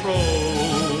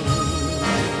control.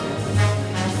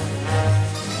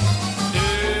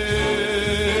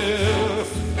 If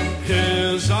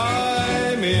his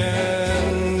eye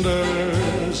meanders,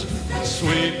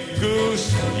 sweet goose,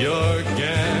 your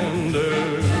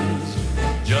ganders,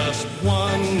 just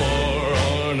one more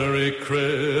ornery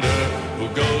critter who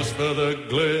goes for the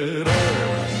glitter.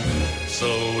 So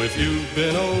if you've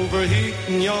been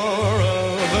overheating your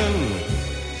oven,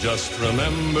 just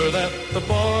remember that the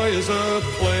boy is a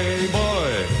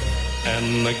playboy,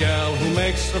 and the gal who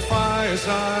makes the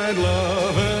fireside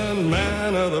loving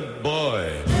man of the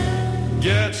boy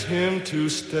gets him to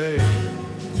stay.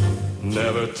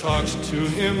 Never talks to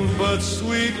him but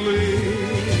sweetly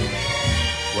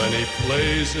when he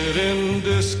plays it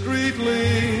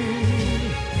indiscreetly.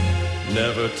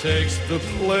 Never takes the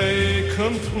play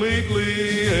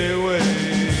completely away.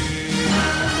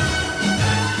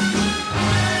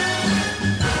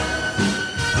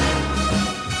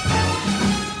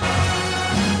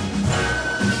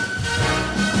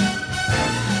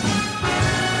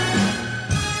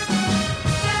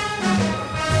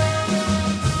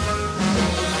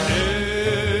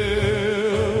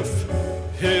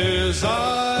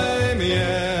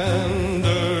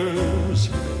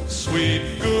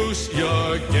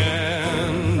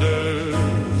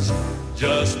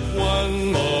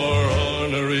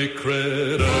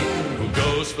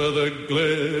 The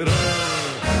glitter.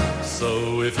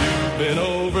 So if you've been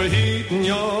overheating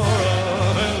your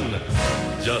oven,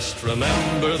 just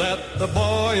remember that the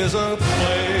boy is a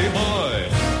playboy,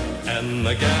 and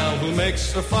the gal who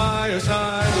makes the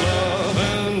fireside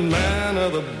loving man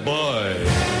of the boy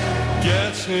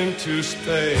gets him to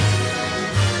stay.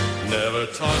 Never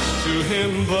talks to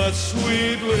him but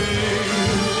sweetly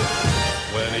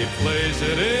when he plays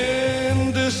it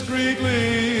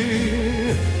indiscreetly.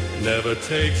 Never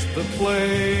takes the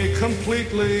play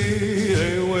completely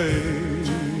away.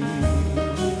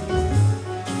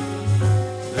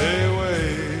 Away.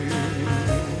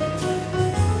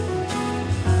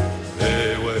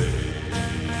 Away.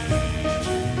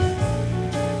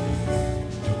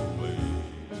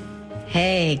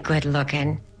 Hey, good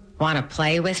looking. Want to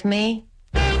play with me?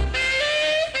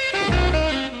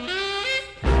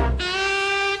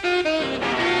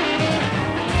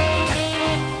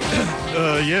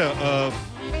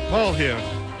 Paul here.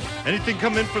 Anything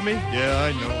come in for me?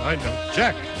 Yeah, I know.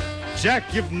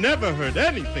 Jack, you've never heard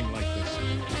anything like this.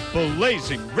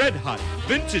 Blazing, red hot,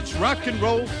 vintage rock and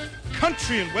roll,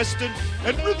 country and western,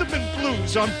 and rhythm and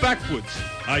blues on Backwoods.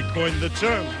 I coined the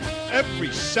term.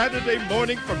 Every Saturday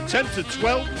morning from 10 to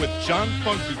 12 with John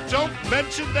Funky. Don't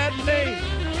mention that name.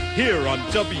 Here on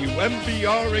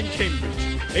WMBR in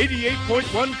Cambridge.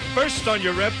 88.1 first on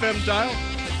your FM dial.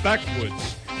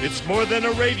 Backwoods. It's more than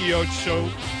a radio show.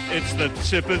 It's the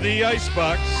tip of the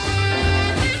icebox.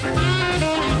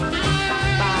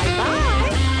 Bye-bye.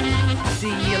 See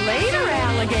you later,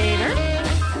 alligator.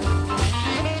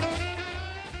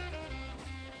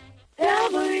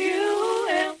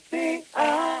 WMBR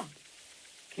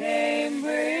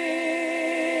Cambridge.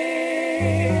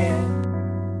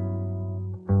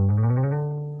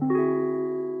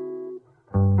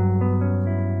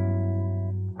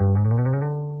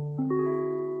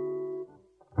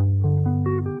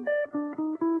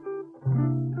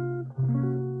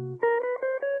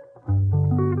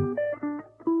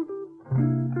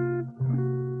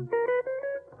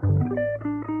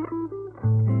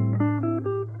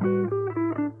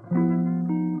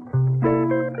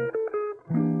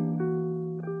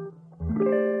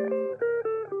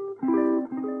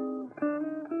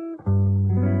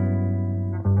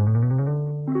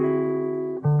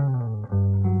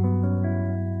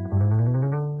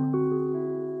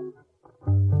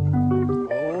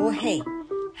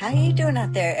 How you doing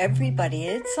out there, everybody?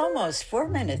 It's almost 4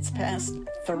 minutes past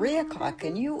 3 o'clock,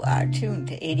 and you are tuned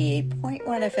to 88.1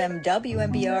 FM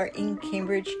WMBR in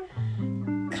Cambridge.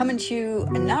 coming to you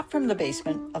not from the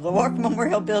basement of the Walker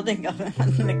Memorial Building on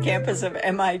the campus of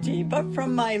MIT, but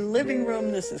from my living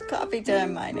room. This is Coffee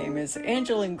Time. My name is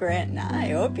Angeline Grant, and I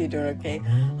hope you're doing okay.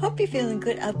 Hope you're feeling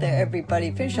good out there,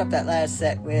 everybody. Finish up that last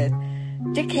set with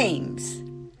Dick Haymes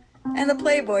and the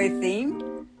Playboy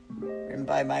theme, written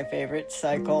by my favorite,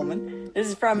 Cy Coleman. This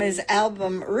is from his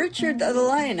album Richard the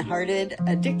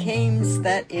Lionhearted, Dick Haymes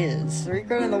That Is,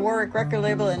 recorded on the Warwick record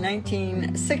label in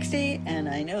 1960, and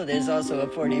I know there's also a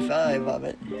 45 of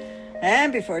it.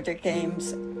 And before Dick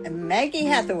Haymes, Maggie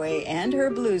Hathaway and her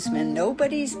Bluesmen,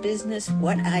 Nobody's Business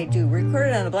What I Do,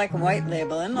 recorded on the Black and White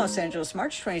label in Los Angeles,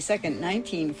 March 22nd,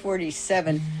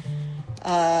 1947.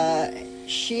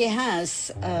 She has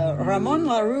Ramon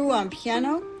LaRue on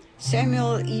piano,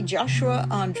 Samuel E. Joshua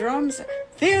on drums,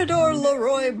 Theodore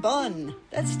Leroy Bunn,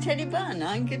 that's Teddy Bunn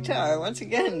on guitar. Once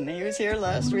again, he was here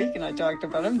last week and I talked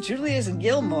about him. Julius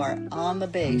Gilmore on the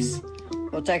bass.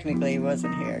 Well, technically he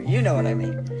wasn't here. You know what I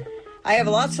mean. I have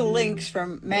lots of links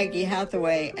from Maggie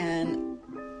Hathaway and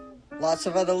lots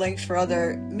of other links for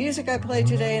other music I played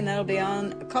today, and that'll be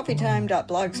on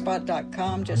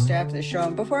coffeetime.blogspot.com just after the show.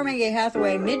 And before Maggie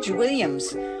Hathaway, Midge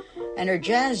Williams and her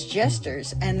Jazz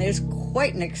Jesters, and there's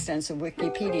quite an extensive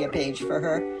Wikipedia page for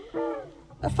her.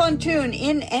 A fun tune,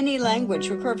 In Any Language,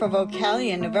 recorded for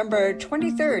Vocalion, November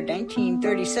 23rd,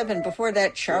 1937. Before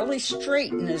that, Charlie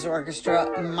Straight and his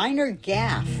orchestra, Minor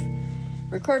Gaff,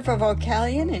 recorded for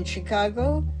Vocalion in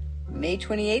Chicago, May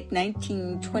 28,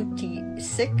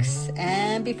 1926.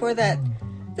 And before that,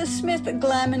 the Smith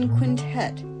Glamour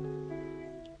Quintet.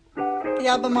 The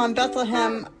album on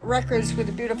Bethlehem Records with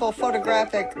a beautiful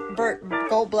photographic Burt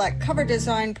Goldblatt cover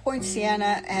design,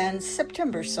 Poinciana and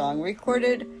September Song,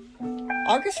 recorded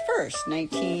August 1st,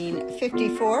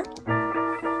 1954.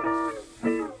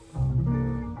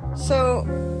 So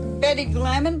Betty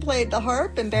Glamour played the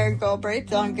harp and Barry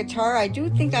Galbraith on guitar. I do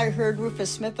think I heard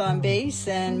Rufus Smith on bass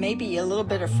and maybe a little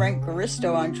bit of Frank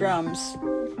Garisto on drums.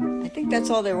 I think that's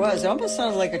all there was. It almost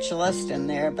sounded like a celeste in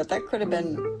there, but that could have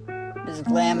been Ms.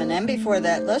 Glamour. And before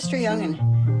that, Lester Young and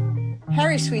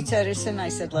Harry Sweets Edison. I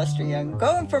said Lester Young.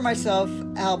 Going for Myself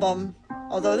album.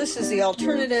 Although this is the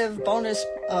alternative bonus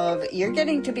of You're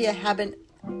Getting to Be a Habit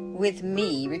with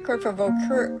Me, recorded for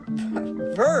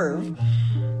Verve,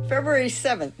 February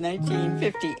 7th,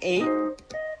 1958.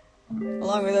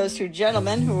 Along with those two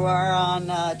gentlemen who are on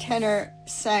tenor,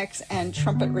 sax, and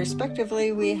trumpet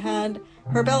respectively, we had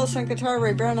Herb Ellis on guitar,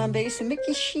 Ray Brown on bass, and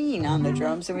Mickey Sheen on the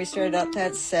drums. And we started out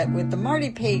that set with the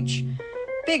Marty Page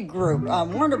Big Group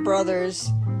on Warner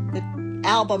Brothers, the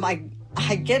album I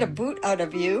Get a Boot Out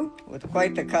of You, with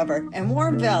quite the cover, and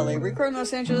Warm Valley, recorded in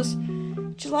Los Angeles,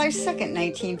 July 2nd,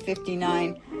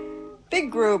 1959.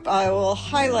 Big Group, I will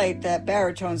highlight that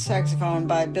baritone saxophone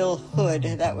by Bill Hood.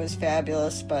 That was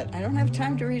fabulous, but I don't have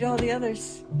time to read all the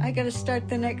others. I gotta start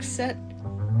the next set.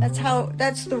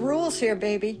 That's the rules here,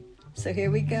 baby. So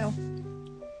here we go.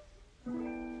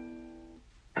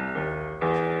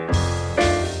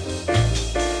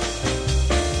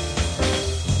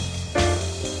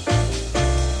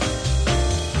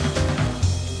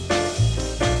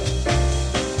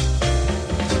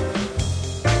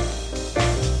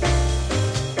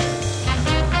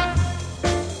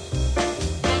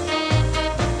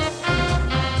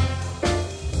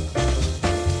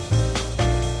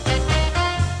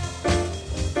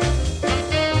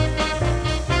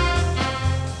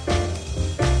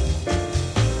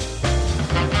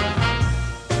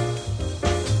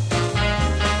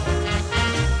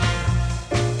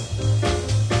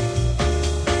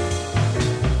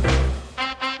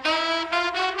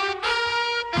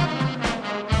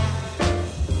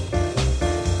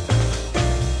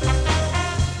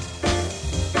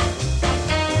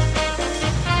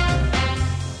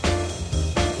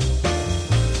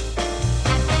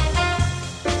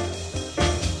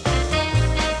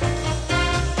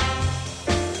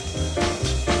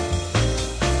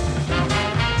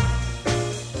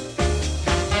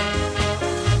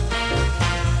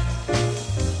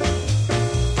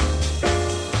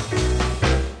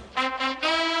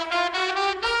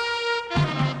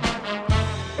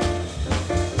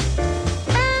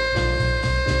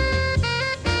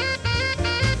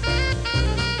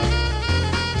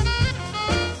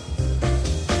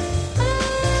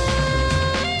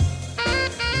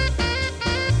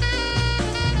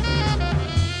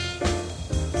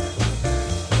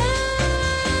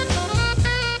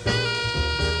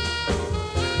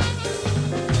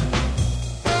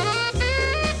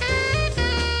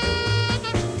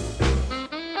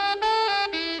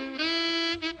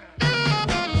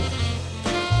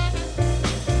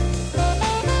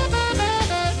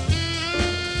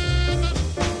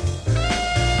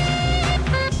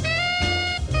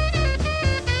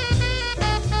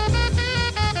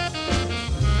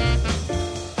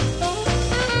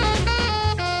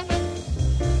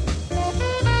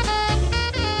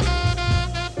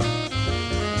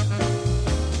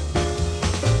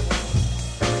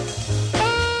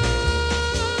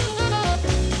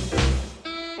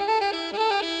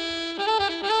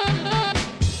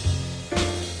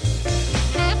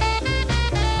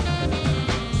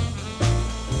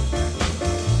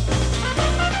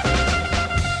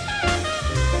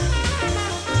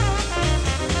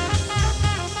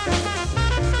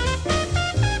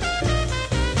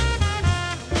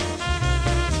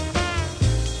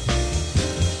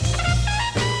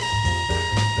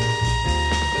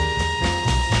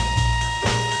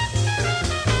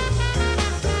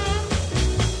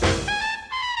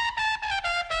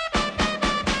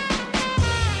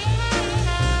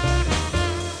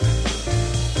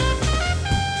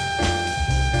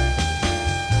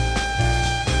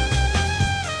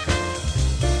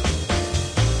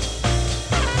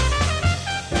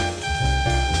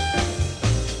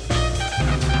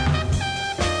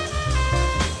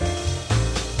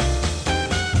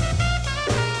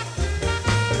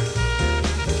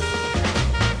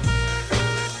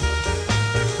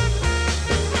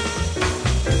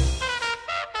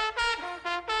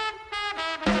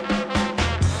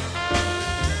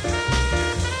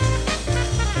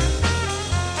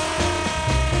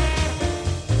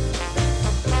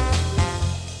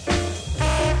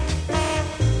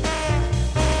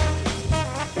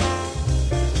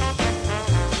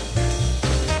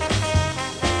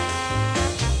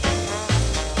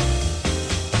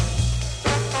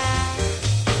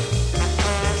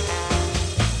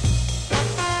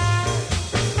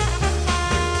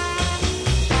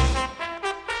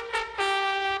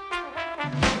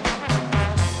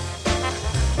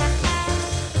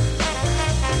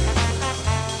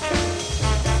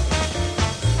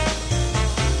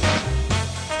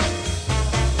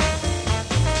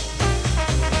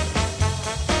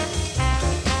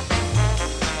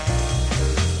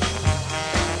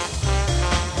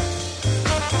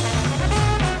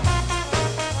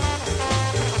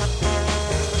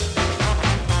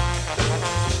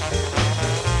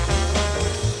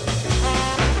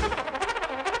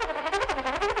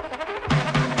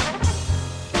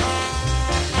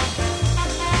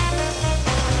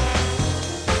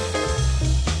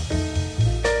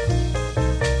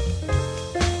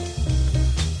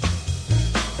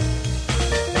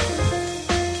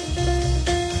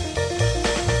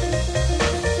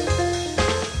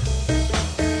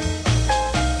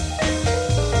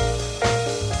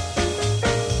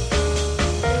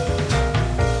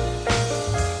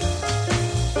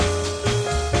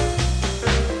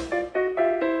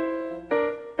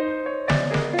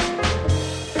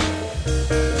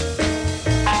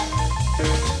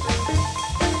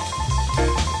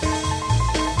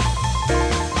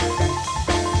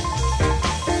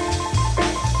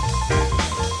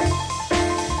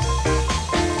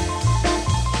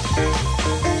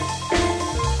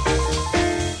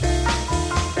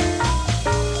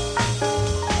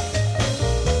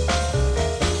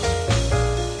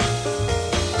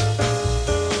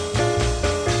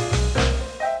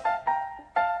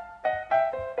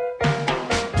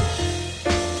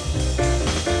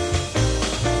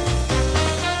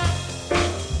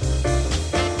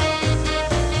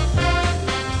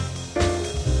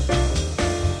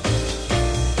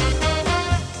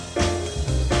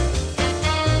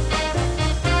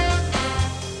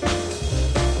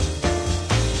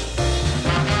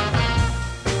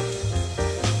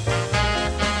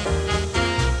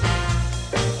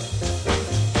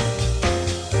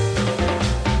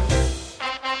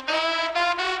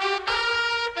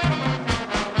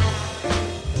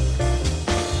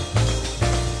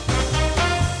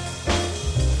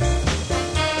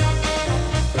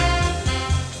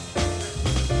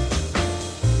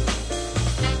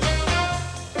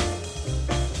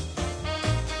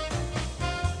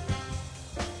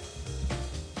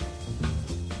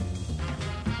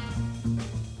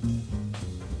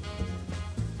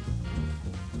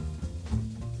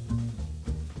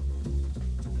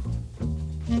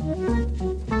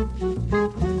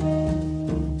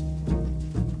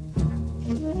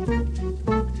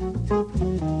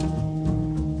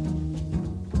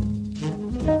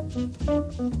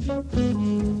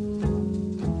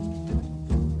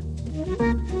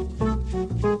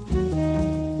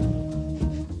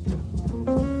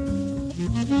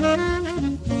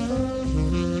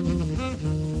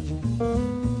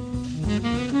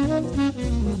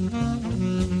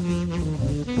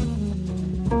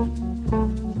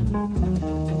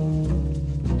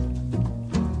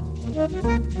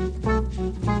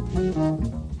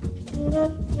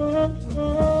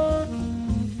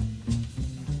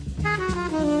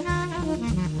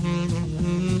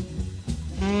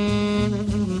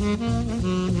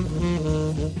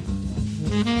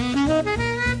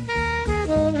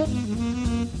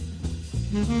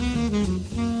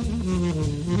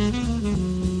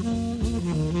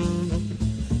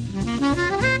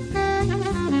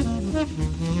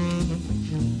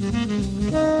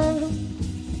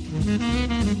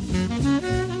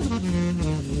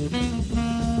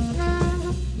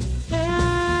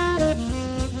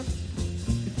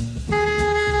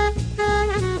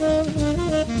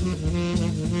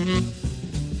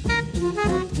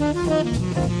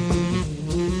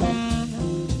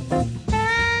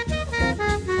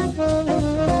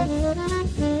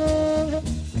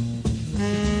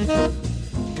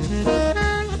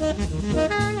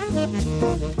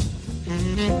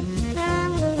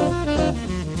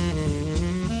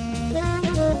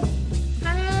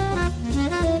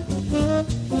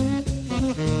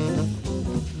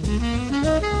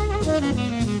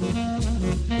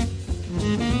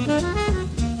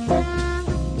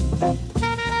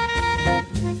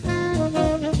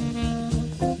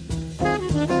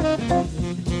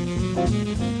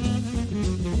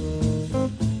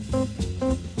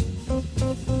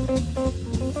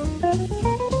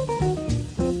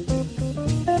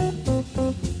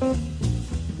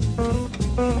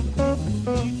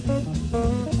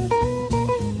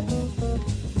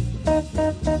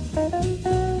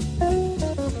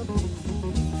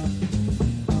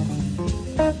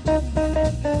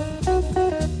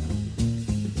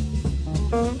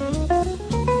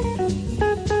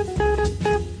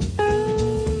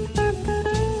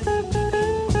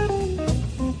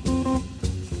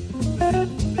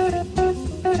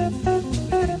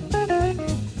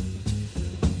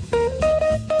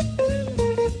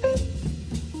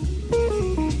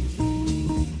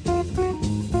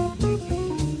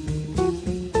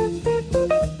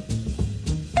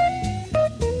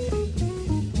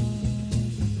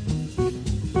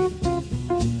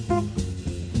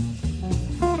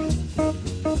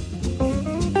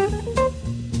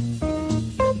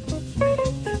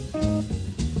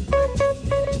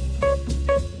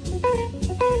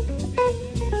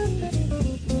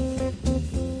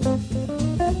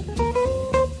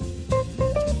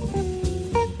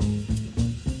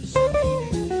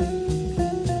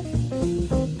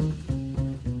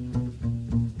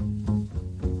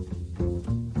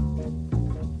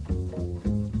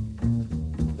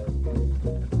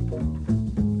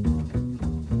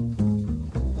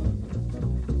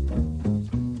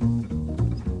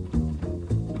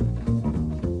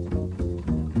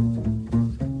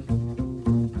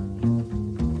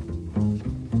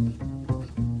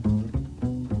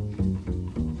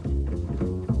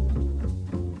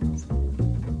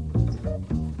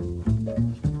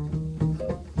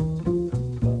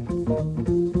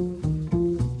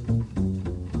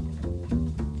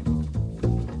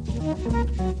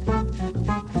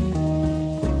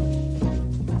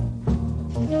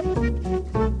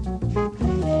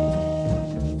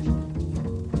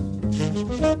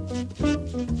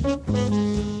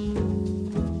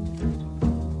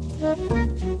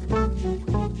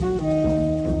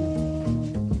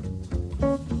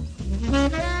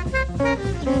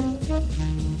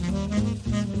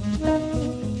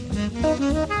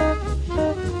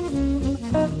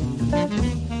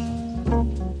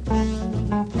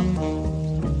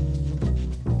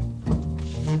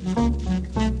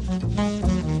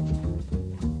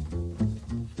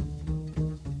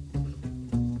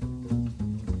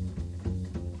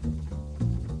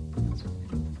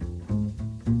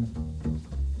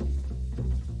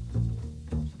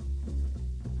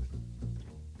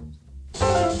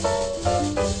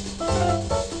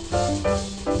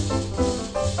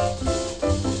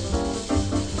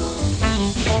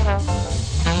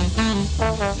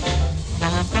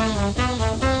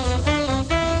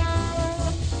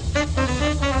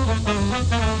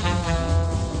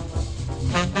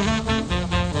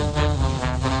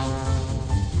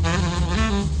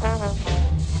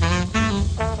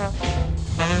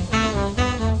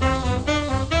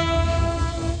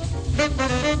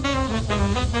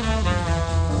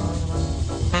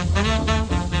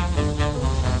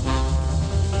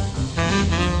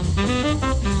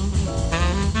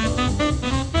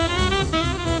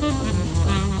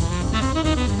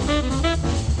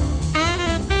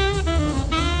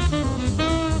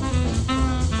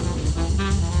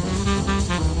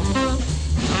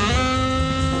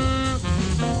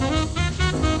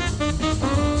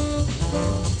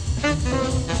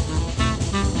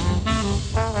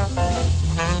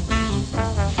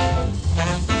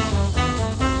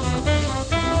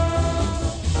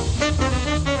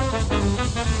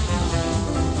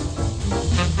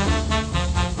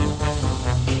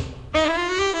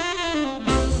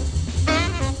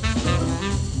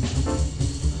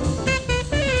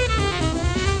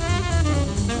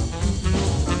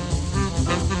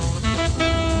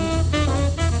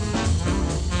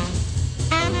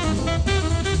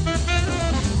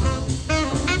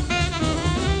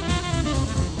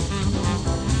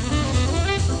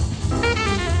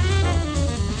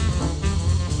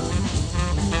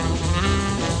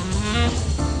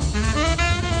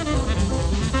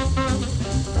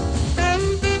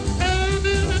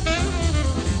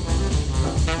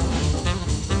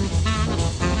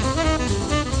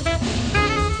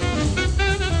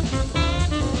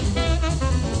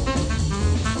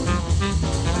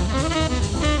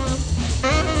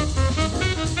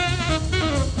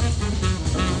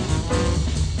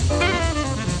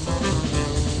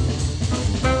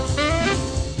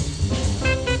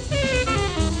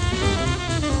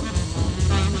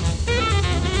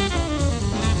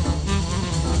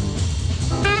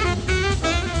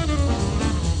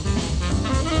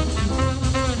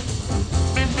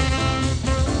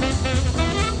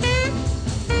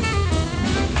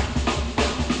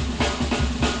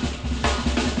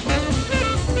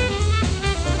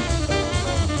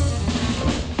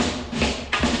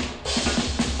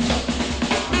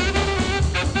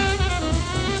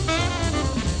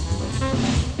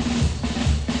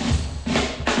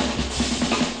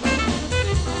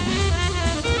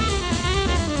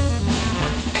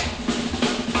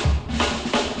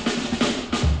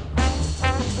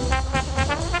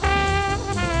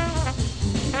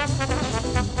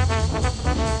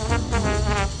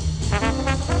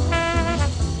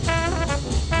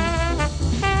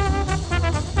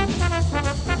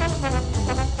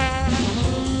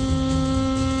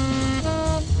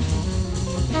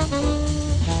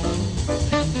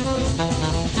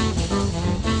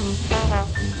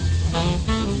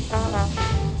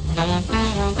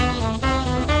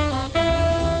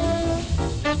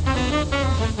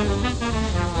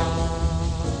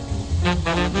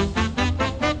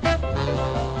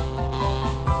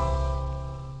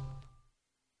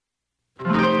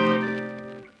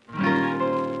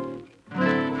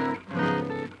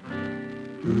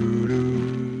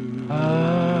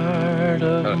 Heart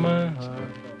of my heart.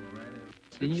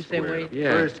 Didn't you say wait?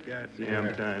 Yeah. First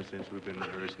goddamn time since we've been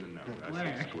rehearsing the number. I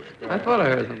said square. I thought I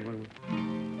heard something.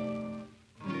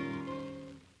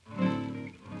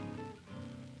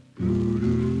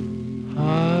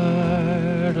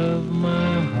 Heart of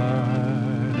my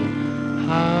heart,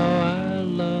 how I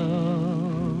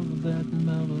love that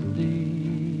melody.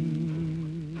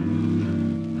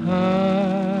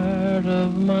 Heart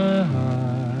of my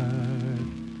heart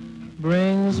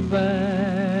brings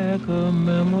back a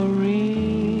memory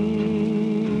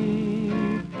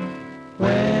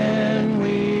when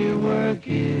we were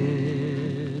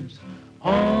kids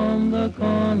on the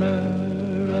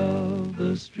corner of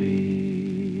the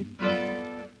street.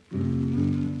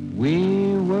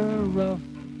 We were rough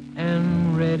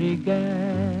and ready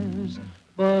guys,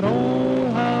 but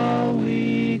oh, how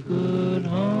we could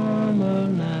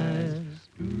harmonize.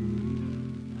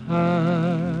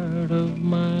 Heart of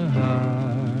my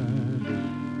heart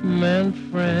meant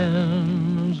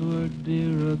friends were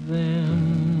dearer then.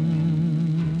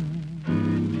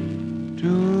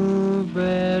 Too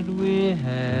bad we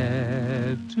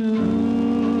had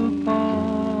to part.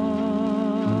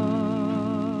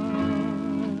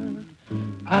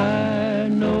 I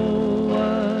know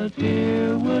a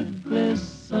tear would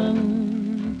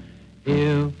glisten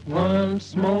if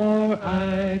once more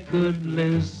I could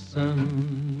listen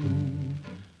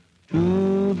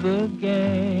to the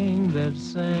gang that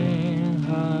sang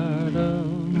Heart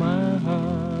of my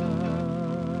heart.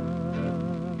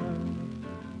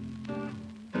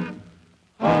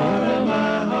 Heart of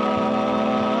my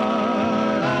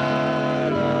heart, I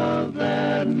love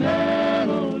that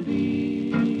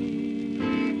melody.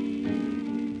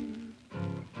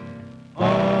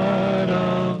 Heart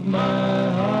of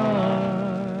my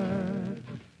heart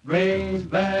brings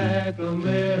back a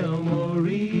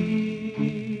memory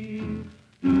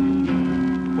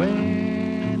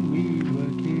when we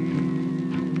were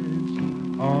kids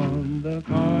on the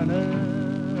corner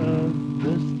of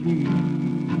the street.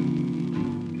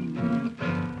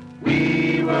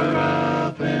 We were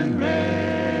up and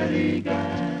ready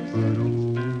guys, but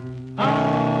oh,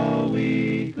 how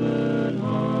we could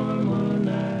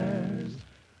harmonize.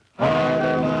 Heart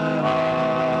of my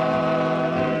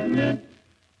heart meant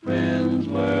friends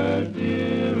were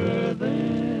dearer than.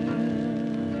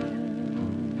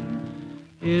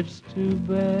 It's too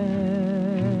bad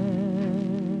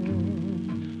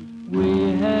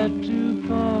we had to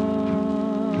part.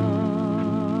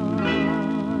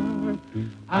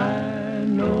 I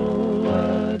know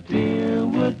a tear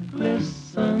would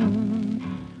glisten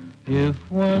if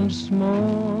once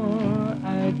more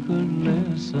I could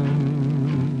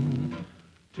listen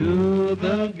to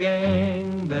the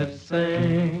gang that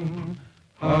sang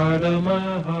Heart of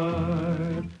my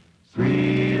heart,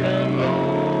 sweet and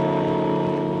low.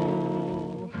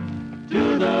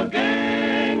 To the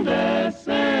gang that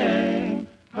sang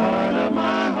Heart of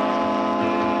my heart.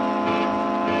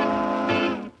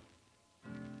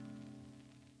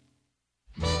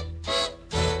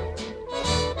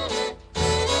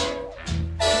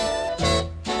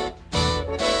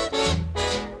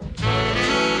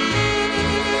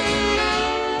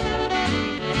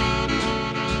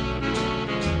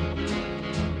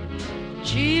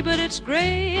 Gee, but it's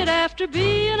great after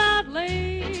being out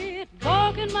late,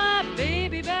 walking my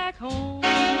baby back home.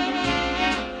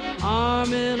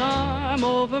 Arm in arm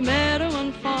over meadow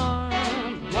and farm,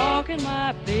 walking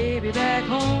my baby back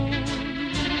home.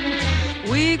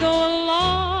 We go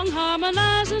along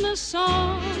harmonizing a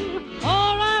song,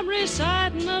 or I'm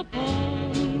reciting a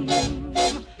poem.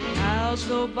 Cows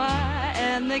go by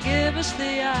and they give us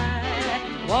the eye,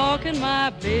 walking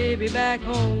my baby back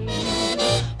home.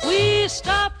 We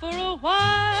stop for a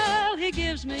while, he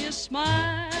gives me a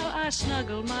smile, I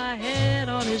snuggle my head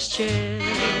on his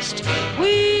chest.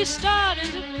 We start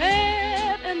into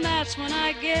bed, and that's when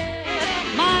I get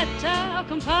my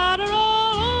talcum powder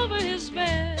all over his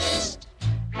vest.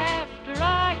 After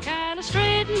I kinda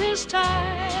straighten his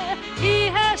tie, he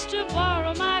has to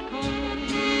borrow my comb.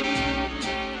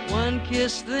 One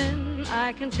kiss, then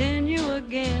I continue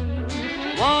again,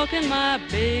 walking my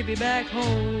baby back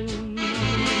home.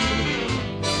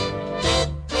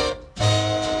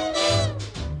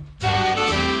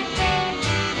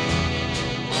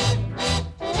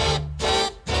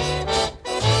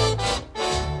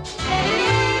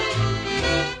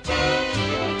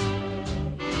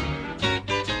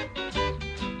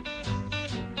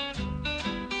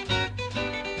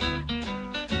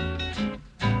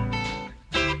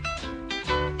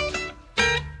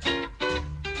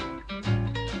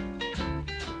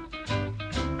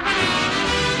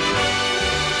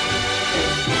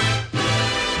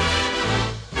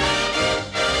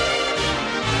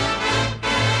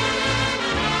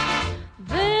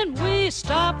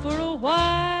 stopped for a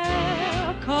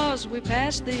while, 'cause we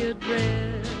passed the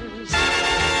address.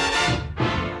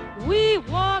 We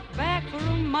walked back for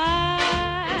a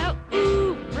mile.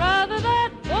 Ooh, brother,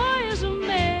 that boy is a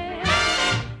mess.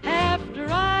 After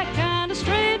I kinda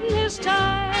straighten his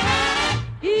tie,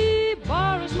 he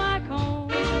borrows my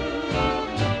comb.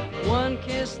 One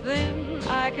kiss, then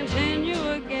I continue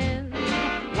again,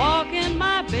 walking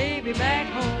my baby back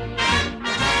home.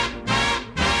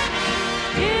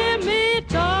 Hear me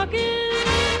talking,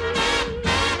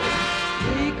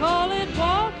 we call it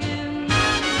walking,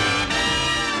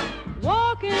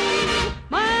 walking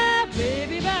my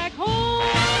baby back home.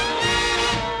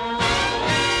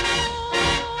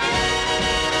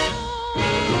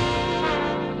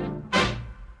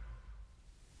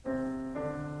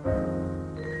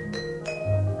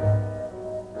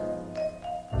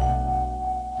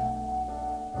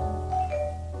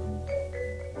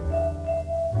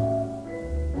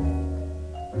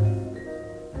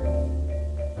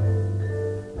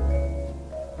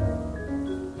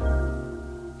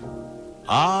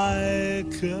 I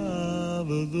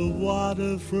cover the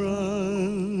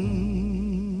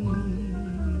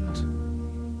waterfront.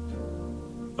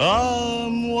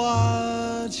 I'm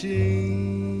watching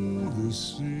the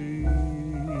sea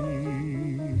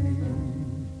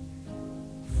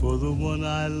for the one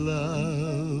I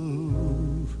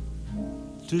love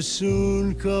to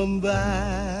soon come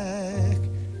back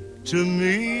to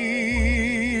me.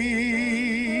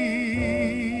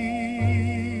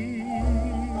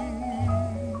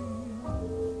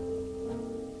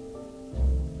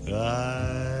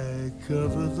 I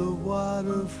cover the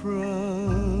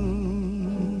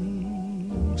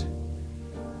waterfront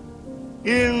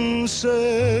in search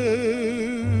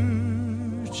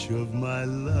of my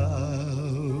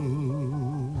love,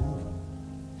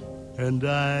 and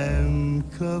I'm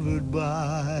covered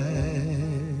by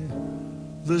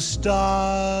the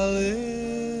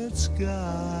starlit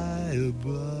sky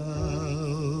above.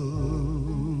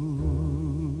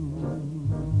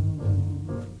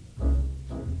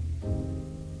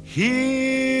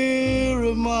 Here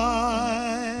am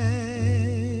I,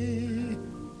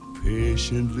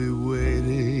 patiently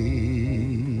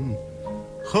waiting,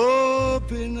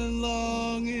 hoping and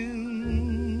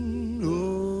longing,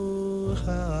 oh,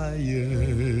 how I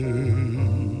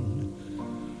yearn.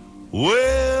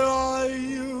 Where are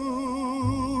you?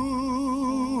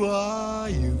 Are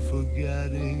you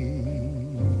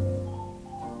forgetting?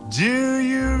 Do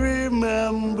you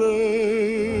remember?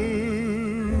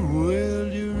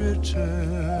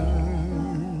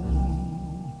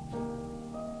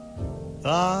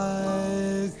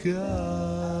 I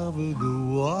cover the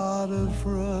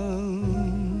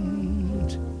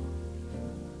waterfront.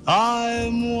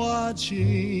 I'm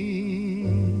watching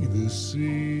the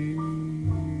sea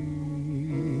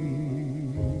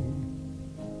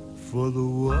for the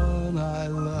one I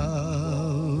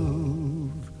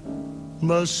love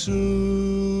must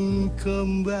soon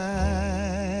come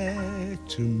back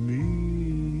to me.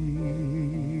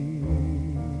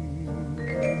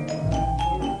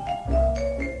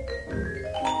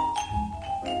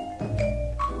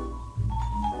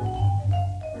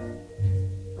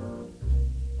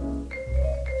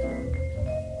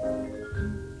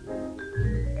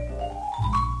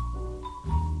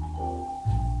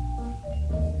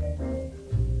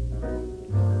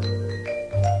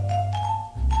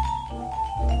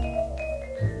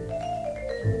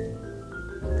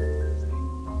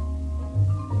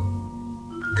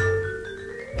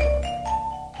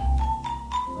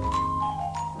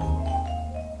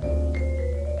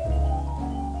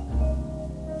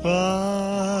 I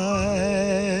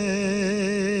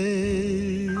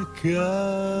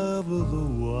cover the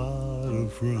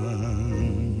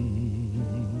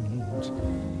waterfront.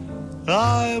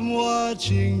 I'm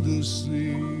watching the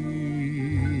sea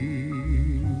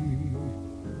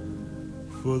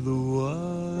for the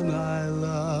one I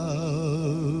love,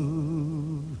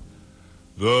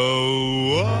 the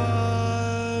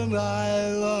one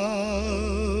I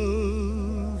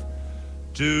love,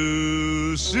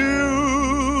 to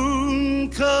soon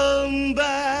come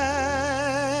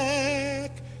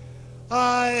back.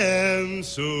 I am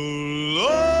so lonely.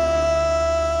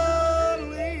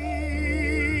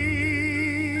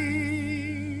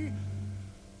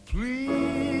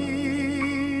 Please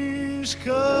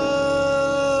come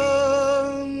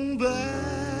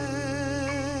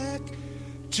back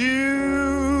to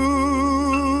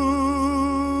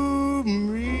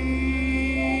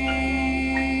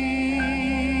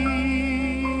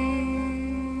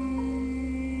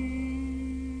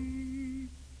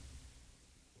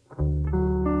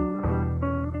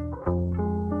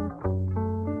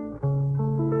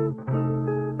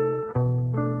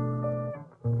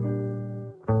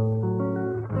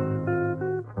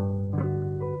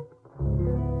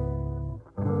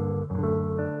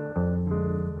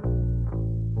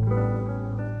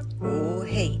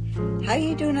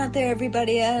you doing out there,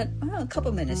 everybody? At a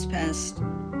couple minutes past,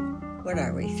 what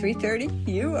are we, 3:30?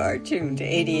 You are tuned to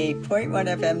 88.1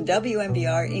 FM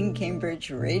WMBR in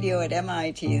Cambridge, radio at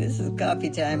MIT. This is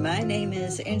Coffee Time. My name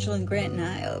is Angela Grant, and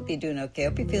I hope you're doing okay. I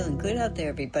hope you're feeling good out there,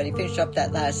 everybody. Finished up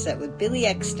that last set with Billy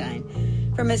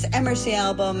Eckstine from his Emerson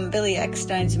album, Billy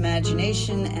Eckstine's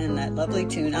Imagination, and that lovely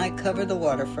tune, I Cover the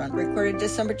Waterfront, recorded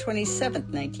December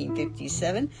 27th,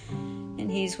 1957. And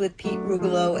he's with Pete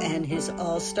Rugolo and his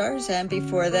All-Stars. And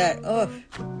before that,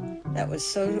 that was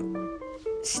so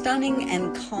stunning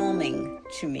and calming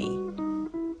to me.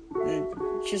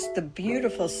 Just the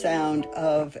beautiful sound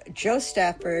of Joe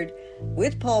Stafford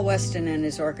with Paul Weston and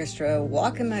his orchestra,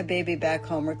 Walking My Baby Back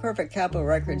Home, recorded for Capitol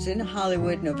Records in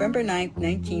Hollywood, November 9th,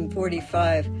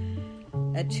 1945.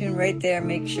 That tune right there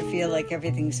makes you feel like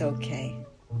everything's okay.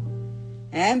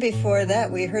 And before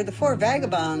that, we heard the Four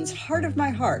Vagabonds, Heart of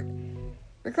My Heart,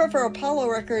 recorded for Apollo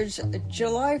Records,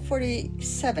 July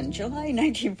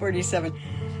 1947.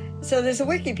 So there's a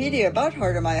Wikipedia about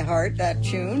Heart of My Heart, that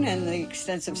tune, and the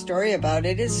extensive story about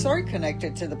it is sort of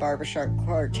connected to the Barbershop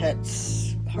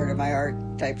Quartet's Heart of My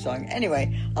Heart type song.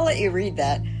 Anyway, I'll let you read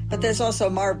that. But there's also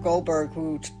Marv Goldberg,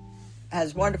 who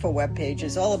has wonderful web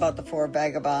pages all about the Four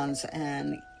Vagabonds,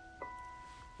 and,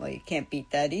 well, you can't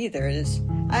beat that either.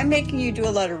 I'm making you do a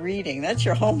lot of reading. That's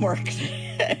your homework.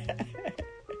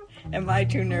 Am I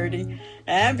too nerdy?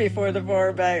 And before the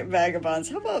Four Vagabonds,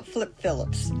 how about Flip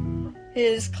Phillips?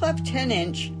 His cleft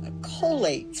 10-inch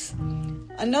collates,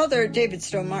 another David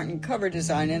Stone Martin cover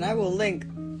design, and I will link.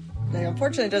 They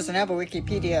unfortunately doesn't have a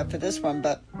Wikipedia for this one,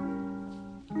 but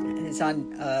it's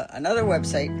on another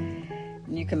website,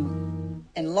 and you can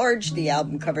enlarge the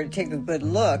album cover to take a good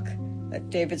look. But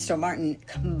David Stone Martin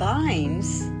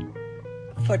combines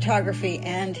photography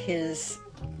and his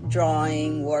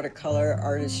drawing, watercolor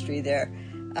artistry there,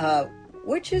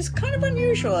 which is kind of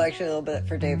unusual, actually, a little bit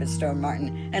for David Stone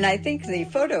Martin. And I think the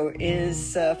photo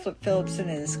is Flip Phillips in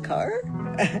his car.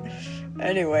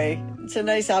 Anyway, it's a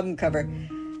nice album cover.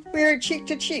 We heard Cheek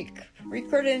to Cheek,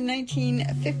 recorded in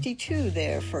 1952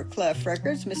 there for Clef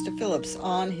Records. Mr. Phillips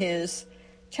on his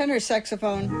tenor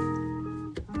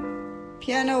saxophone.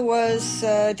 Piano was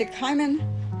Dick Hyman,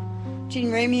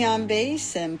 Gene Ramey on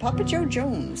bass, and Papa Joe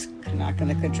Jones knocking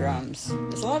the drums.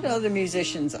 There's a lot of other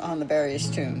musicians on the various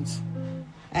tunes.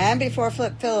 And before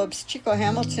Flip Phillips, Chico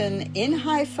Hamilton in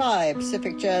High Five,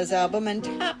 Pacific Jazz album, and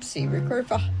Topsy, recorded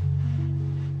for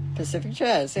Pacific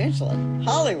Jazz, Angela,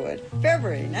 Hollywood,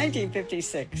 February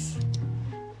 1956.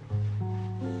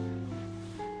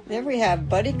 There we have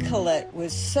Buddy Collette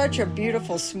with such a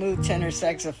beautiful, smooth tenor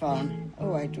saxophone.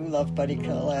 Oh, I do love Buddy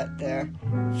Collette there.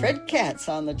 Fred Katz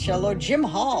on the cello, Jim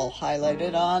Hall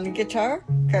highlighted on guitar,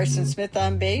 Carson Smith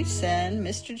on bass, and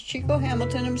Mr. Chico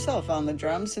Hamilton himself on the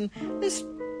drums. And this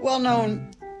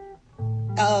well-known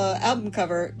album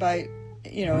cover by,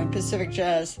 in Pacific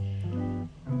Jazz,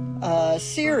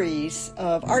 series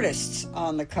of artists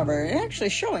on the cover, and actually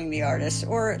showing the artists,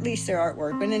 or at least their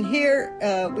artwork. And in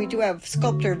here, we do have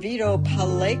sculptor Vito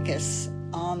Palakis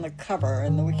on the cover,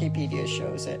 and the Wikipedia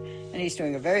shows it. And he's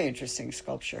doing a very interesting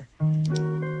sculpture.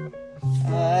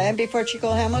 And before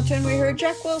Chico Hamilton, we heard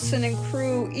Jack Wilson and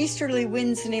crew, Easterly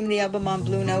Winds, the name of the album on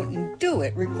Blue Note, and Do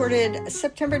It, recorded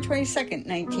September 22nd,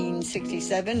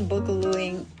 1967,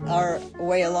 boogalooing our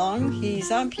way along.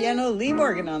 He's on piano, Lee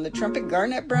Morgan on the trumpet,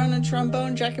 Garnett Brown on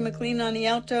trombone, Jackie McLean on the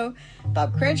alto,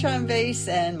 Bob Crench on bass,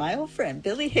 and my old friend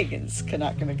Billy Higgins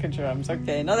knocking the drums.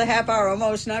 Okay, another half hour,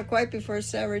 almost, not quite, before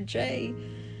Sarah J.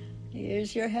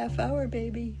 Here's your half hour,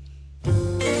 baby.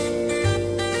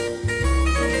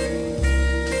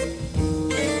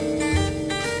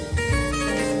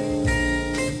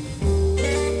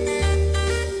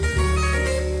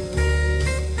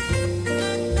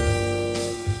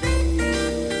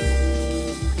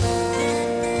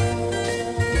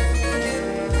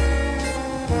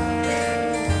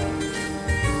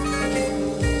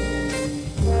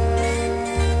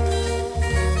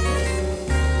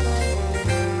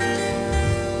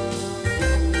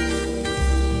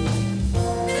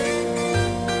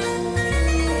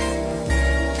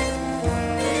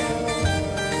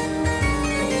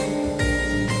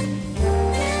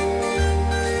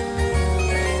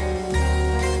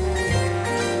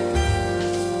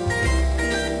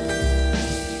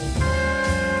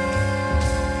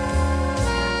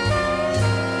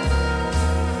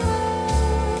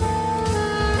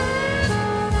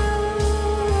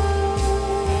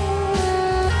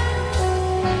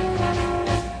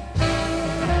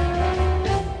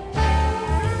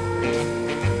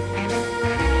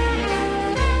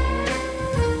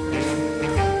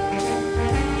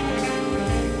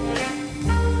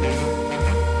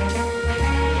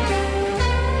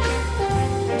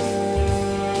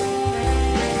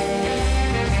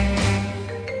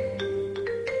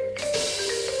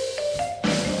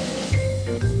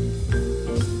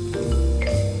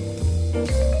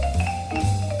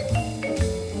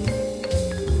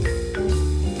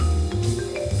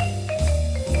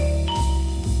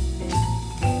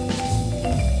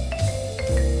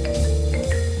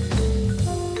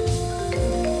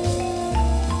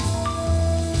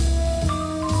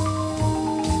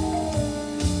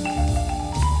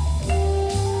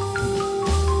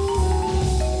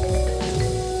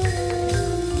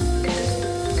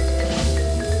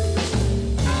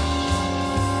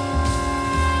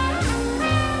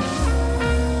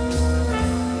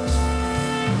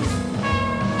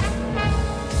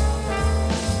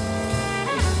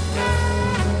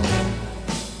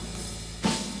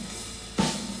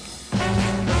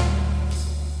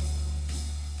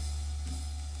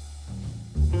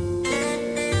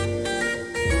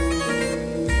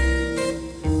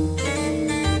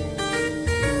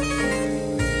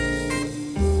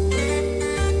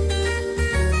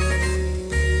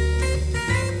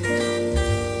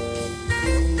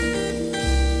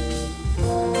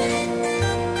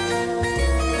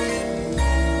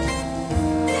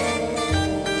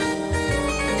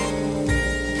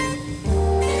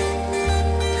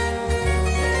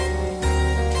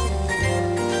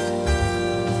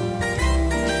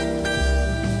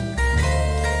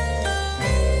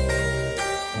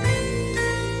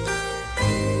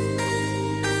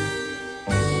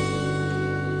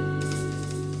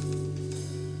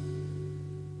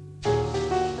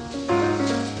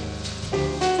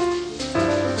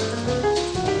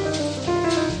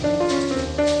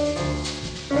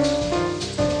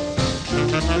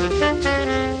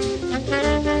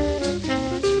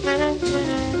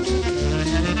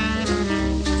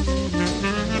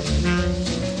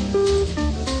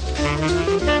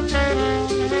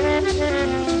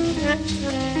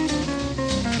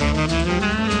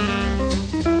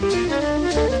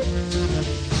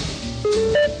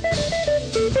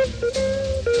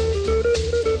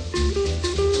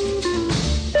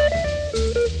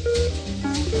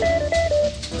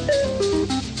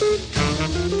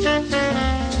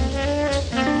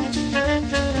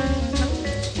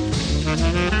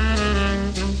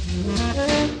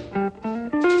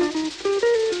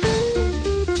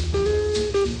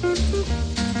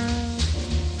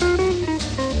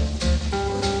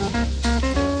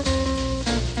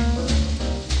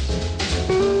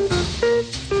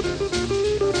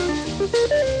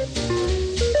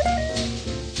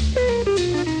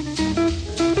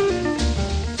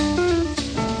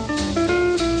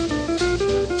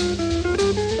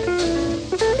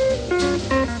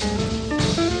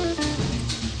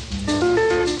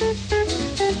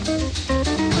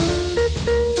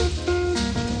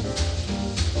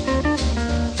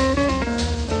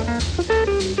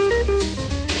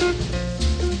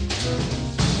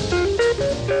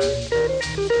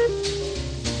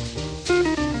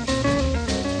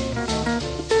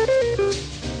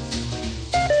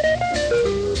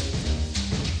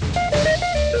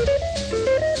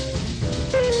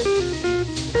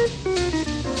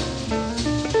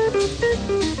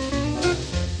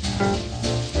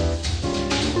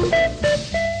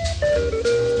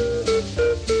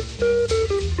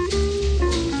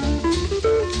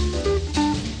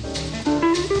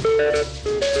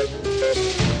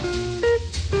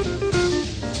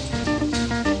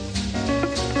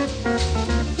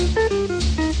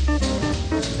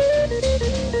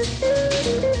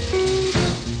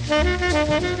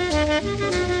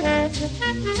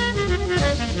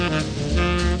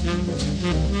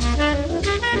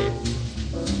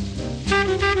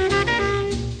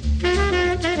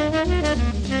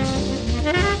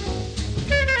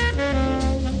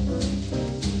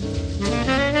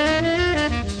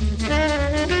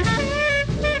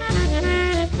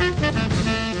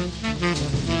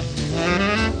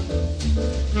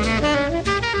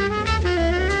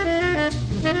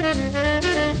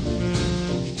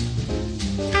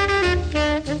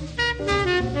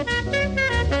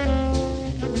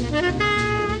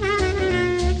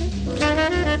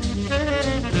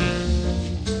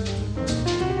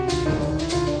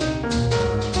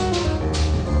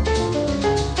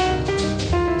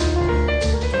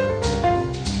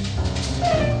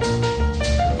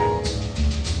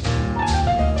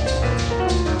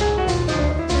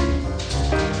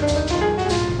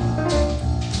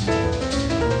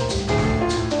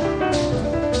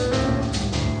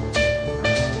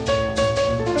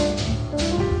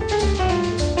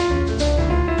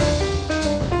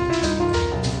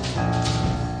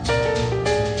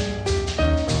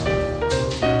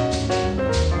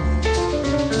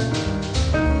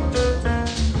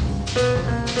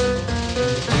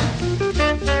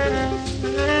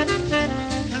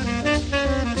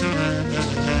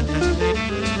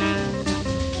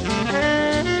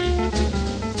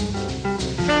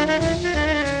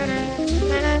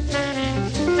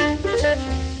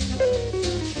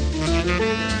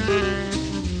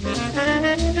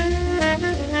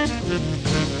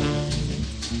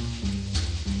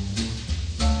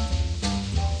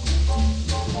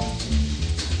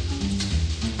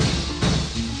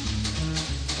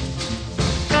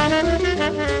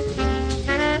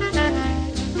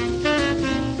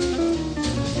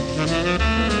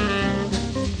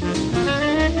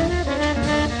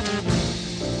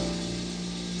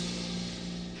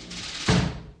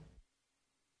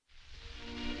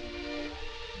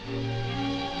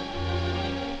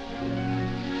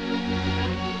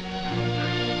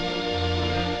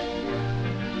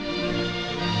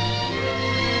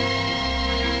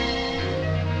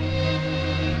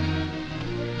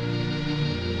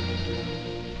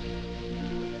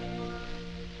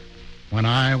 When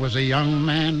I was a young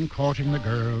man courting the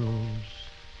girls,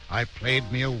 I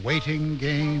played me a waiting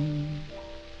game.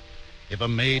 If a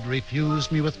maid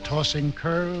refused me with tossing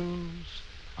curls,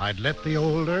 I'd let the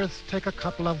old earth take a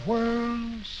couple of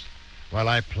whirls, while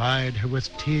I plied her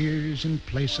with tears in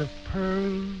place of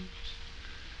pearls.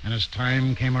 And as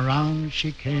time came around,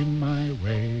 she came my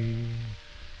way.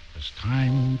 As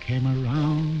time came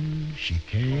around, she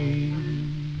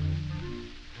came.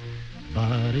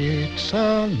 But it's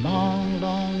a long,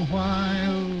 long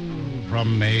while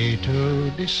from May to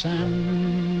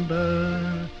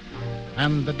December,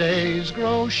 and the days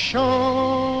grow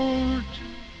short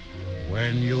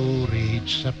when you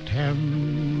reach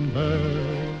September,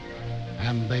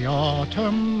 and the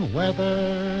autumn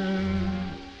weather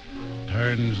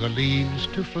turns the leaves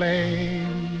to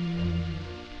flame,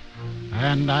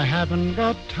 and I haven't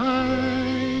got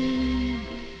time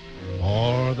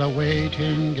or the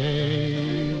waiting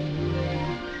game.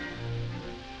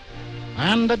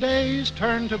 And the days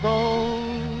turn to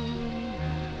gold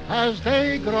as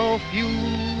they grow few.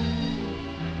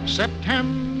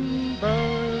 September,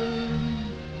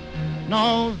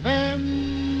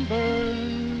 November,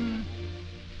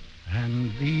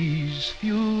 and these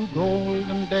few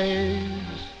golden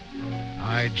days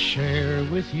I'd share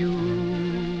with you.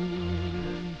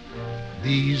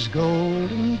 These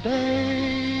golden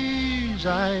days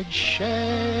I'd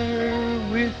share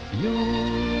with you.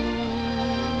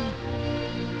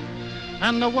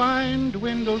 And the wine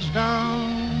dwindles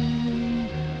down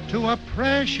to a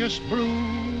precious brew.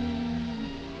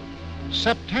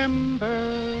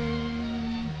 September,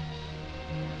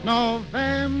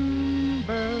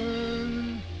 November,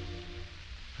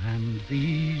 and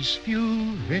these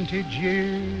few vintage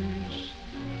years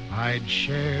I'd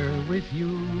share with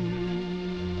you.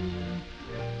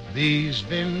 These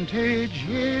vintage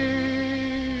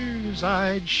years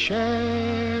I'd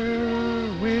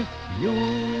share with you.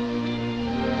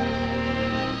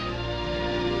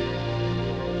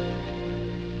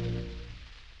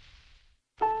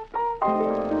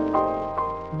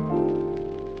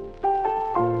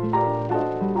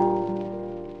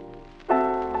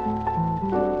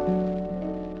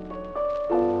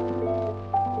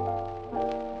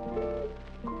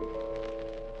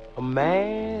 A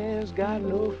man's got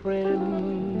no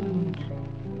friends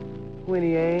when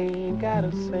he ain't got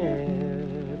a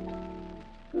cent,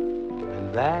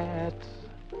 and that's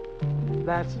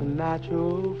a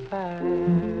natural fact.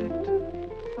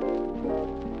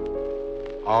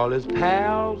 All his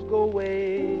pals go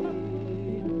away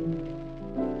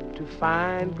to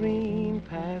find green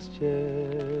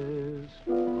pastures.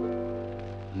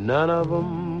 None of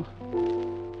them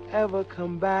ever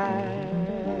come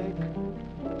back.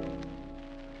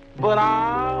 But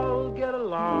I'll get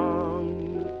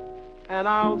along and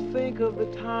I'll think of the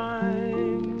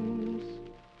times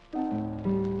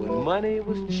when money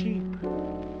was cheap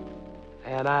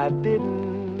and I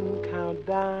didn't count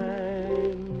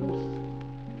dimes.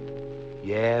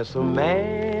 Yes, a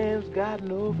man's got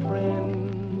no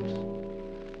friends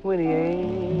when he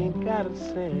ain't got a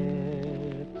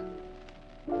cent.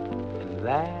 And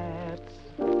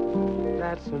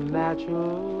that's a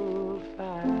natural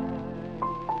fact.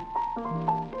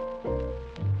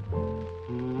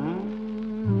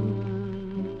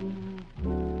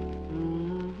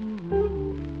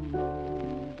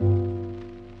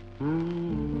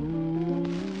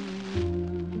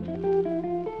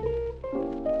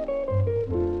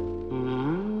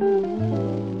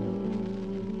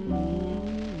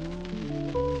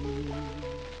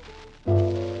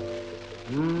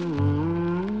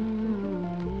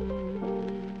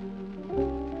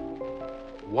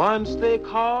 Once they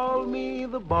called me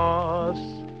the boss.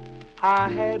 I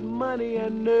had money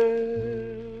and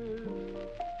nerve.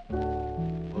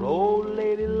 But old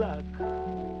Lady Luck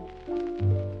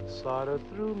sort of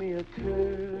threw me a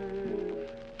curve.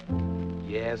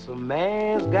 Yes, a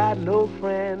man's got no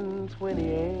friends when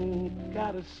he ain't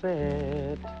got a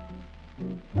cent.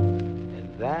 And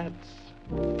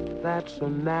that's a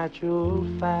natural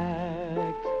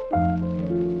fact.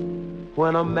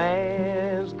 When a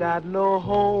man's got no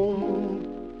home,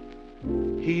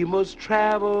 he must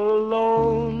travel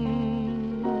alone.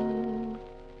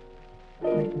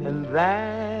 And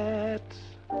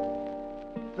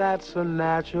that's a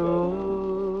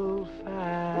natural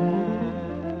fact.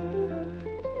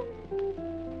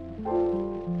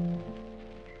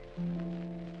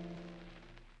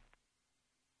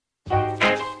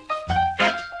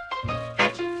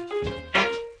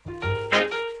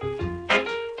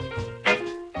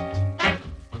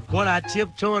 When I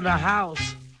tiptoe in the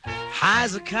house, high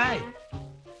as a kite,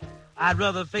 I'd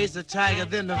rather face a tiger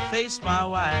than to face my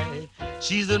wife.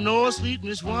 She's the most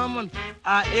sweetest woman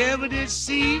I ever did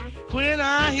see. When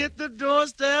I hit the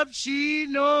doorstep, she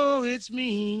know it's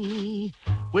me.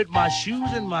 With my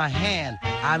shoes in my hand,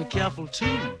 I'm careful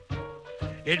too.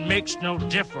 It makes no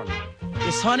difference.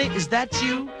 Yes, honey, is that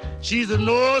you? She's the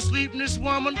most sleepless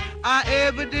woman I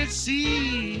ever did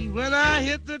see. When I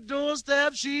hit the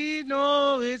doorstep, she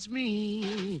know it's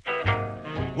me.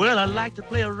 Well, I like to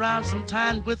play around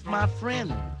sometimes with my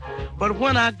friend, but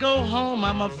when I go home,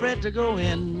 I'm afraid to go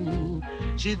in.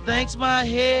 She thinks my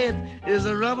head is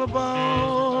a rubber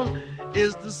ball.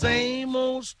 It's the same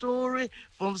old story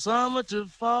from summer to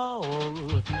fall.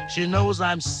 She knows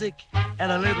I'm sick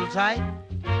and a little tight,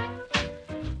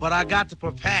 but I got to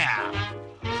prepare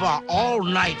for an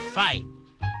all-night fight.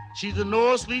 She's the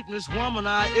most sleepless woman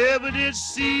I ever did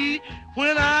see.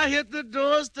 When I hit the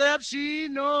doorstep, she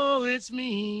know it's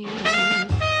me.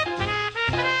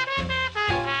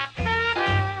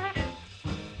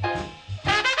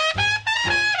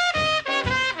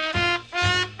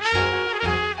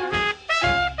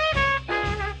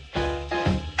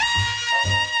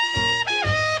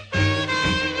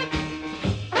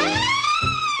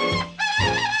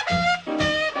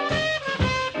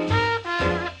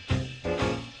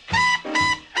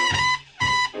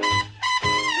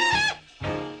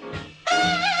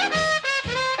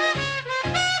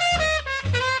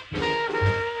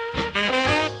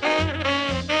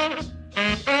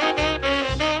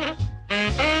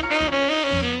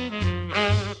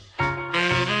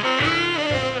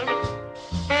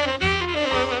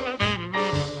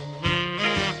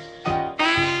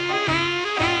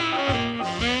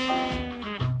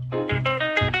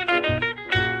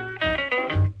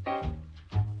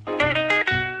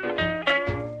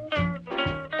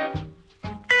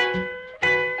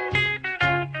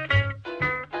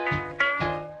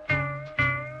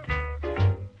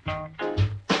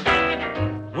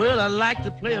 I like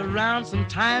to play around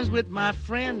sometimes with my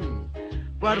friend,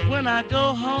 but when I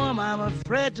go home, I'm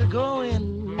afraid to go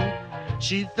in.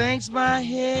 She thinks my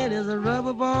head is a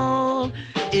rubber ball.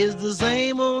 It's the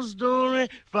same old story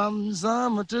from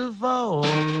summer to fall.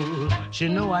 She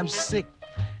know I'm sick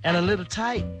and a little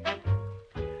tight,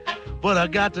 but I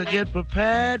got to get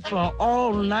prepared for an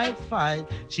all-night fight.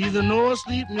 She's the most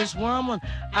sleepless woman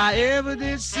I ever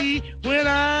did see. When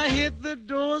I hit the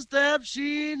doorstep,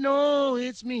 she know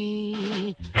it's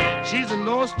me. She's the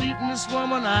most sleepless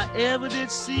woman I ever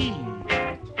did see.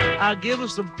 I give her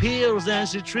some pills and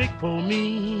she trick for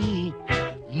me.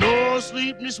 no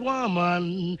sweetest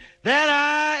woman that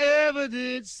I ever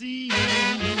did see.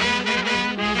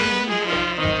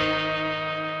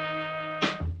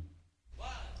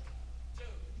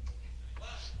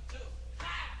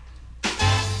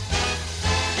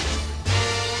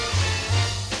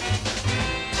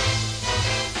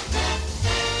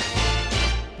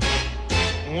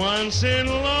 Once in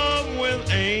love with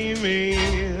Amy,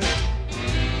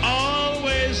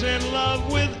 always in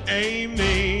love with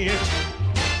Amy,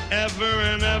 ever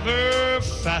and ever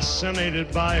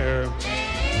fascinated by her,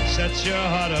 sets your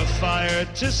heart afire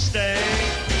to stay.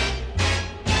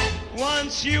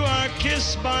 Once you are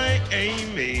kissed by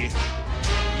Amy,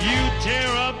 you tear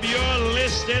up your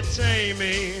list, it's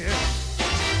Amy.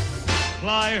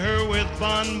 Ply her with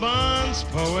bonbons,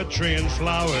 poetry and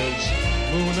flowers,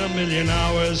 moon a million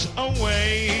hours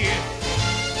away.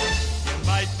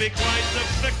 Might be quite the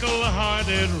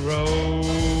fickle-hearted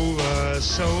rover,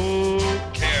 so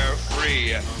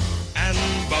carefree and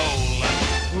bold,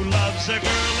 who loves a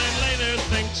girl and later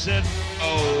thinks it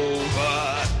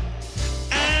over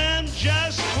and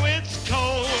just quits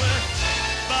cold.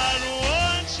 But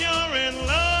once you're in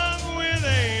love with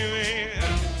Amy,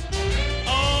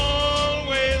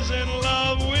 always in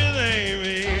love with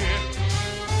Amy,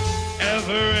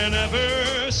 ever and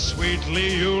ever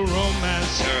sweetly you'll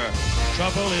romance her.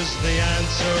 Trouble is the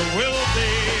answer will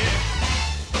be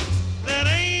that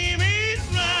Amy'd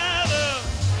rather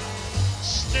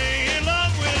stay in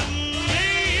love with me.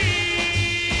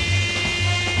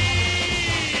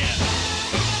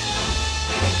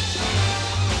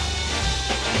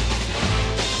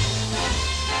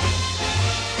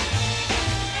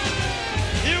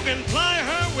 You can ply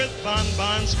her with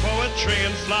bonbons, poetry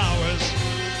and flowers.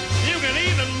 You can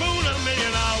even moon a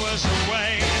million hours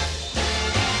away.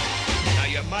 Now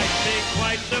you might be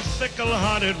quite the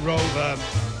fickle-hearted rover.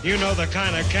 You know the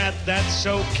kind of cat that's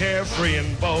so carefree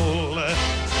and bold,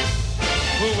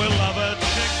 who will love a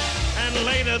chick and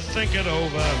later think it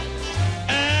over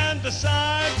and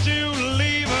decide to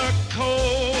leave her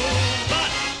cold.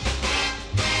 But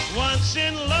once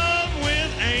in love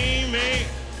with Amy,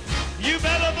 you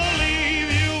better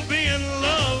believe you'll be in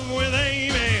love with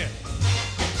Amy.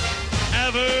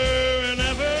 Ever and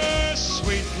ever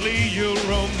sweetly you'll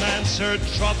romance her.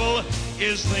 Trouble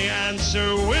is the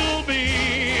answer will be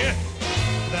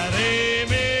that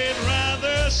Amy'd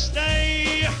rather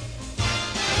stay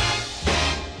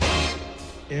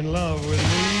in love with me.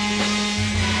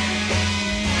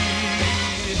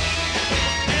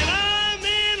 And I'm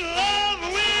in love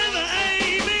with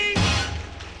Amy.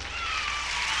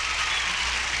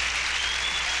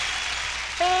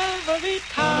 Every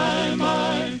time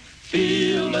I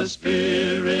feel a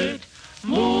spirit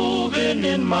moving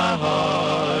in my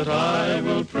heart, I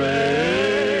will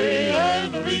pray.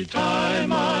 Every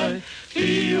time I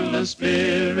feel a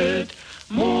spirit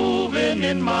moving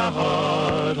in my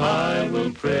heart, I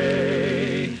will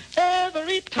pray.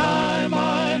 Every time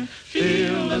I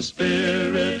feel a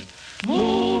spirit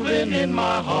moving in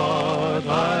my heart,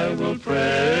 I will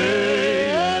pray.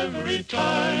 Every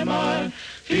time I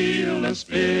feel a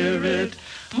spirit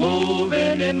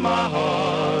moving in my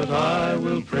heart, I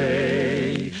will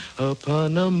pray.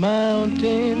 Upon a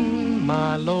mountain,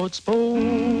 my Lord spoke.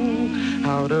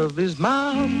 Out of his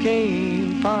mouth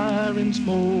came fire and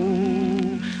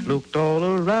smoke. Looked all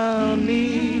around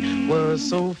me, was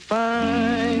so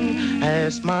fine.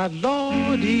 Asked my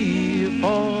Lord if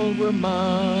all were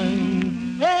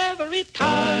mine. Every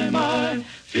time I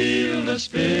feel the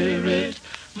Spirit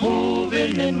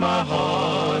moving in my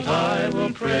heart, I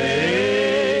will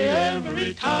pray.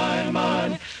 Every time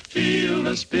I feel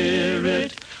the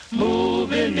Spirit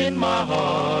moving in my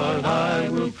heart, I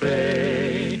will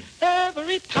pray.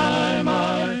 Every time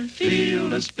I feel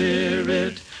the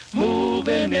Spirit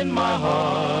moving in my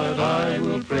heart, I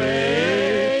will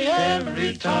pray.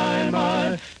 Every time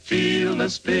I feel the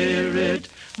Spirit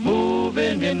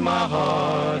moving in my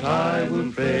heart, I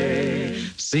will pray.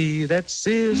 See that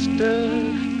sister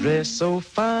dressed so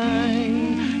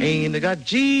fine, ain't got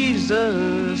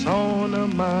Jesus on her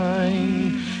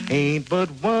mind. Ain't but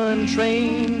one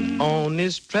train on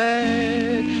this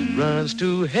track, runs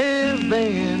to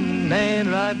heaven and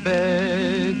right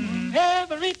back.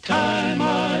 Every time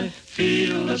I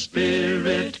feel the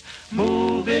Spirit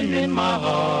moving in my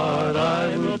heart,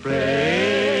 I will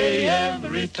pray.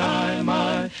 Every time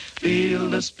I feel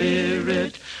the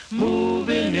Spirit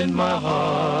moving in my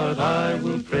heart, I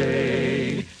will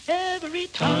pray. Every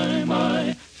time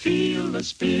I feel the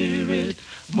Spirit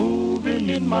moving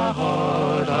in my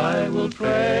heart, I will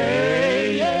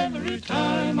pray. Every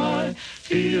time I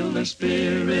feel the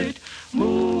Spirit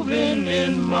moving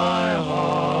in my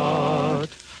heart,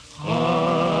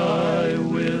 I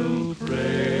will pray.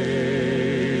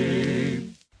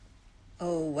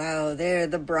 Oh, wow, they're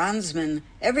the Bronzemen.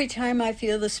 Every Time I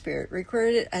Feel the Spirit,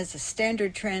 recorded as a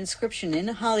standard transcription in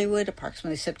Hollywood,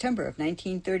 approximately September of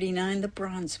 1939, the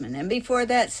Bronzemen. And before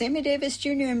that, Sammy Davis Jr.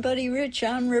 and Buddy Rich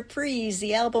on Reprise,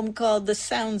 the album called The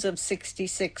Sounds of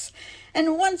 66.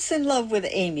 And Once in Love with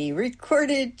Amy,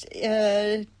 recorded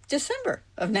December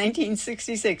of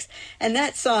 1966. And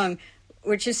that song,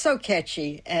 which is so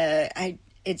catchy,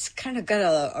 it's kind of got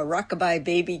a rockabye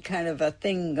baby kind of a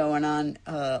thing going on,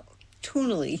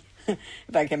 tonally,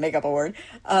 if I can make up a word,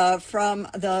 from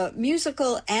the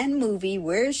musical and movie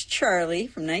Where's Charlie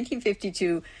from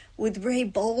 1952 with Ray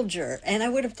Bolger. And I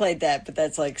would have played that, but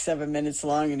that's like 7 minutes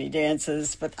long and he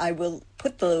dances. But I will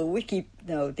put the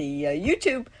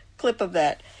YouTube clip of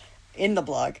that in the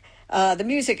blog. The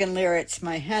music and lyrics,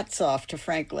 my hat's off to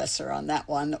Frank Lesser on that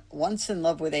one, Once in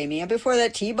Love with Amy. And before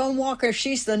that, T-Bone Walker,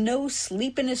 She's the No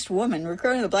Sleepinest Woman,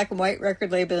 recorded on the Black and White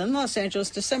record label in Los Angeles,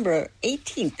 December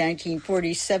 18th,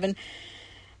 1947,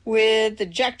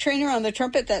 with Jack Trainer on the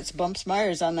trumpet, that's Bumps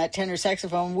Myers on that tenor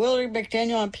saxophone, Willard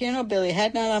McDaniel on piano, Billy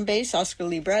Hadnot on bass, Oscar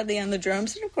Lee Bradley on the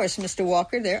drums, and of course Mr.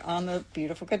 Walker there on the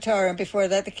beautiful guitar. And before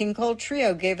that, the King Cole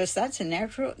Trio gave us That's a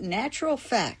Natural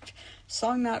Fact,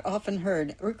 song not often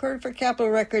heard, recorded for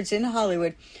Capitol Records in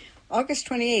Hollywood, August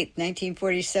 28,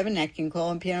 1947, Nat King Cole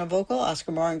on piano vocal,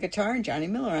 Oscar Moore on guitar, and Johnny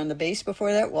Miller on the bass.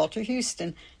 Before that, Walter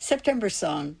Houston, September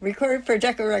Song, recorded for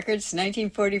Decca Records,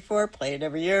 1944, played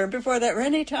every year. And before that,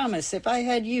 Renee Thomas, If I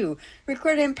Had You,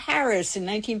 recorded in Paris in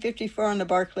 1954 on the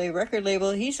Barclay record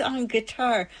label. He's on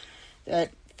guitar.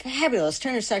 That fabulous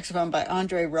tenor saxophone by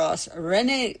Andre Ross,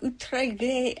 René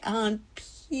Outreguet on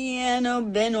piano,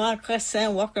 Benoit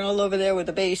Crescent walking all over there with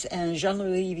the bass, and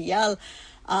Jean-Louis Vial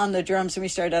on the drums. And we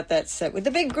started out that set with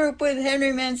the big group with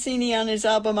Henry Mancini on his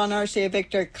album on RCA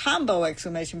Victor, Combo!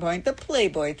 The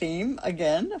Playboy theme,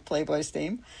 again, Playboy's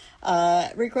theme.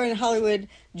 Recorded in Hollywood,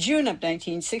 June of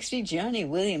 1960. Johnny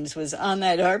Williams was on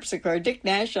that harpsichord, Dick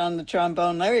Nash on the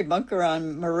trombone, Larry Bunker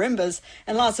on marimbas,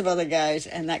 and lots of other guys.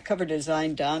 And that cover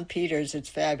design, Don Peters. It's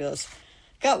fabulous.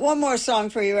 Got one more song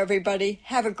for you, everybody.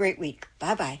 Have a great week.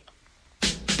 Bye-bye.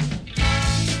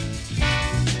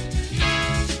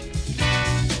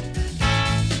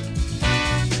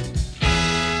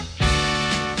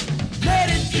 Let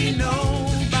it be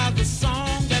known by the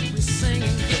song that we sing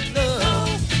that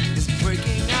love is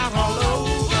breaking out all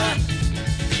over.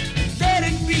 Let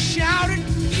it be shouted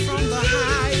from the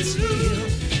highest hill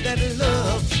that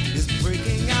love is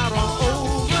breaking out all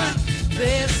over.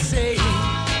 They're saying,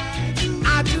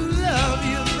 I do love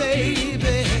you,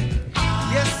 baby.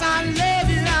 Yes, I love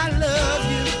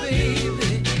you,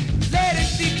 baby. Let it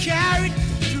be carried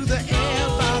through the air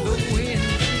by the wind.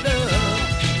 Love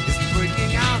is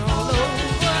breaking out all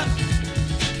over.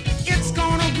 It's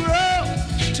gonna grow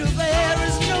till there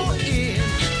is no end.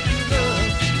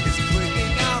 Love is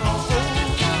breaking out all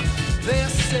over. They're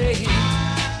saying,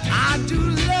 I do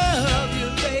love you,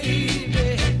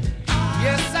 baby.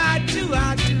 Yes, I do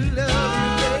love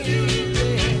you,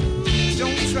 baby.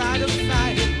 Don't try to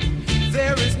fight it.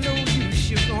 There is no use.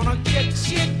 You're gonna get it.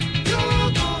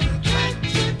 You're gonna get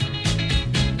it.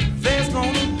 There's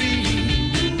gonna be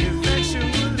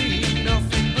eventually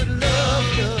nothing but love,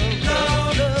 baby.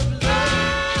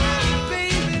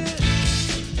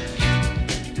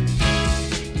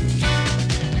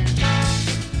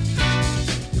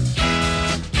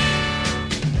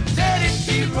 Let it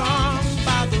be rung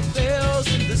by the bells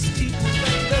in the steeple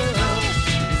that love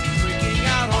is breaking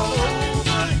out all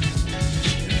over.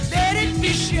 Let it be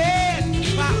shared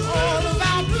by all of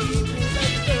our people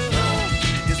that love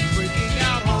is breaking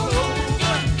out all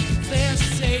over. They're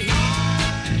saying,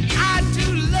 I do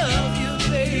love you,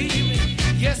 baby.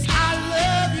 Yes, I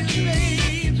love you,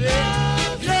 baby.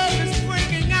 Love is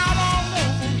breaking out all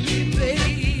over me,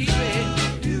 baby.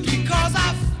 Because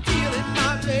I feel it,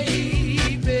 my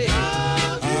baby. I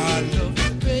love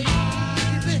you, baby.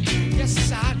 Yes,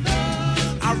 I do.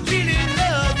 I really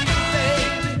love you,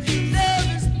 baby. Love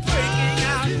is breaking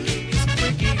out. It's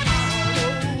breaking all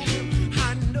over.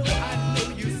 I know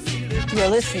you feel it. You're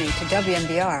listening to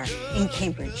WMBR in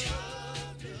Cambridge.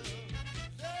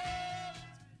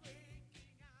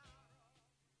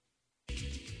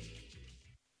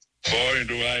 Boy,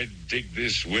 do I dig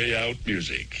this way out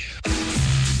music.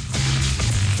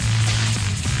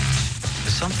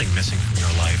 Is something missing from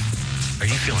your life? Are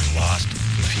you feeling lost,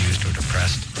 confused, or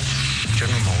depressed?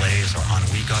 General malaise or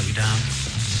ennui got you down?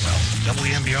 Well,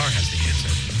 WMBR has the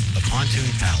answer. The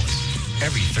Pontoon Palace.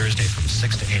 Every Thursday from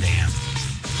 6 to 8 a.m.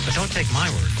 But don't take my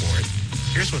word for it.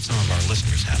 Here's what some of our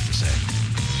listeners have to say.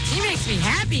 He makes me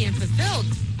happy and fulfilled.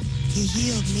 He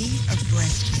healed me of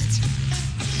breast cancer.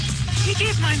 He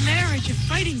gave my marriage a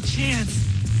fighting chance.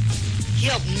 He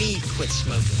helped me quit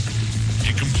smoking.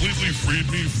 He completely freed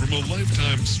me from a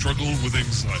lifetime struggle with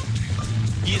anxiety.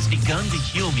 He has begun to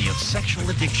heal me of sexual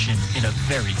addiction in a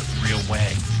very real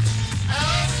way.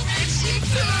 Oh,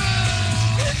 Mexico!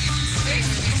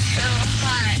 Makes me so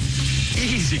hot.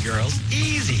 Easy, girls,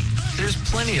 easy. There's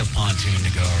plenty of pontoon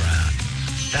to go around.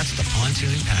 That's the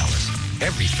Pontoon Palace,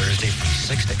 every Thursday from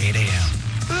 6 to 8 a.m.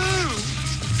 Ooh,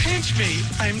 pinch me.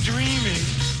 I'm dreaming.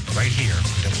 Right here on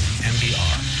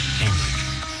WMBR, Cambridge.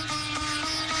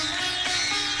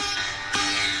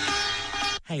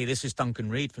 Hey, this is Duncan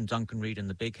Reid from Duncan Reid and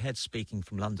the Big Head speaking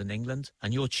from London, England,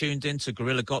 and you're tuned in to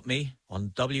Gorilla Got Me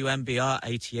on WMBR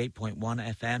 88.1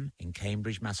 FM in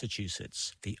Cambridge,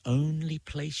 Massachusetts, the only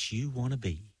place you want to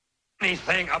be.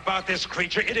 Anything about this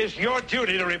creature, it is your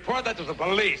duty to report that to the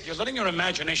police. You're letting your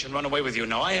imagination run away with you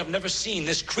now. I have never seen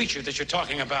this creature that you're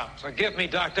talking about. Forgive me,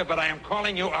 Doctor, but I am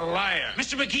calling you a liar.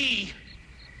 Mr. McGee!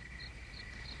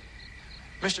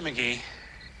 Mr. McGee,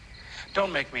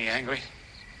 don't make me angry.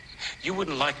 You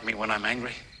wouldn't like me when I'm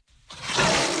angry.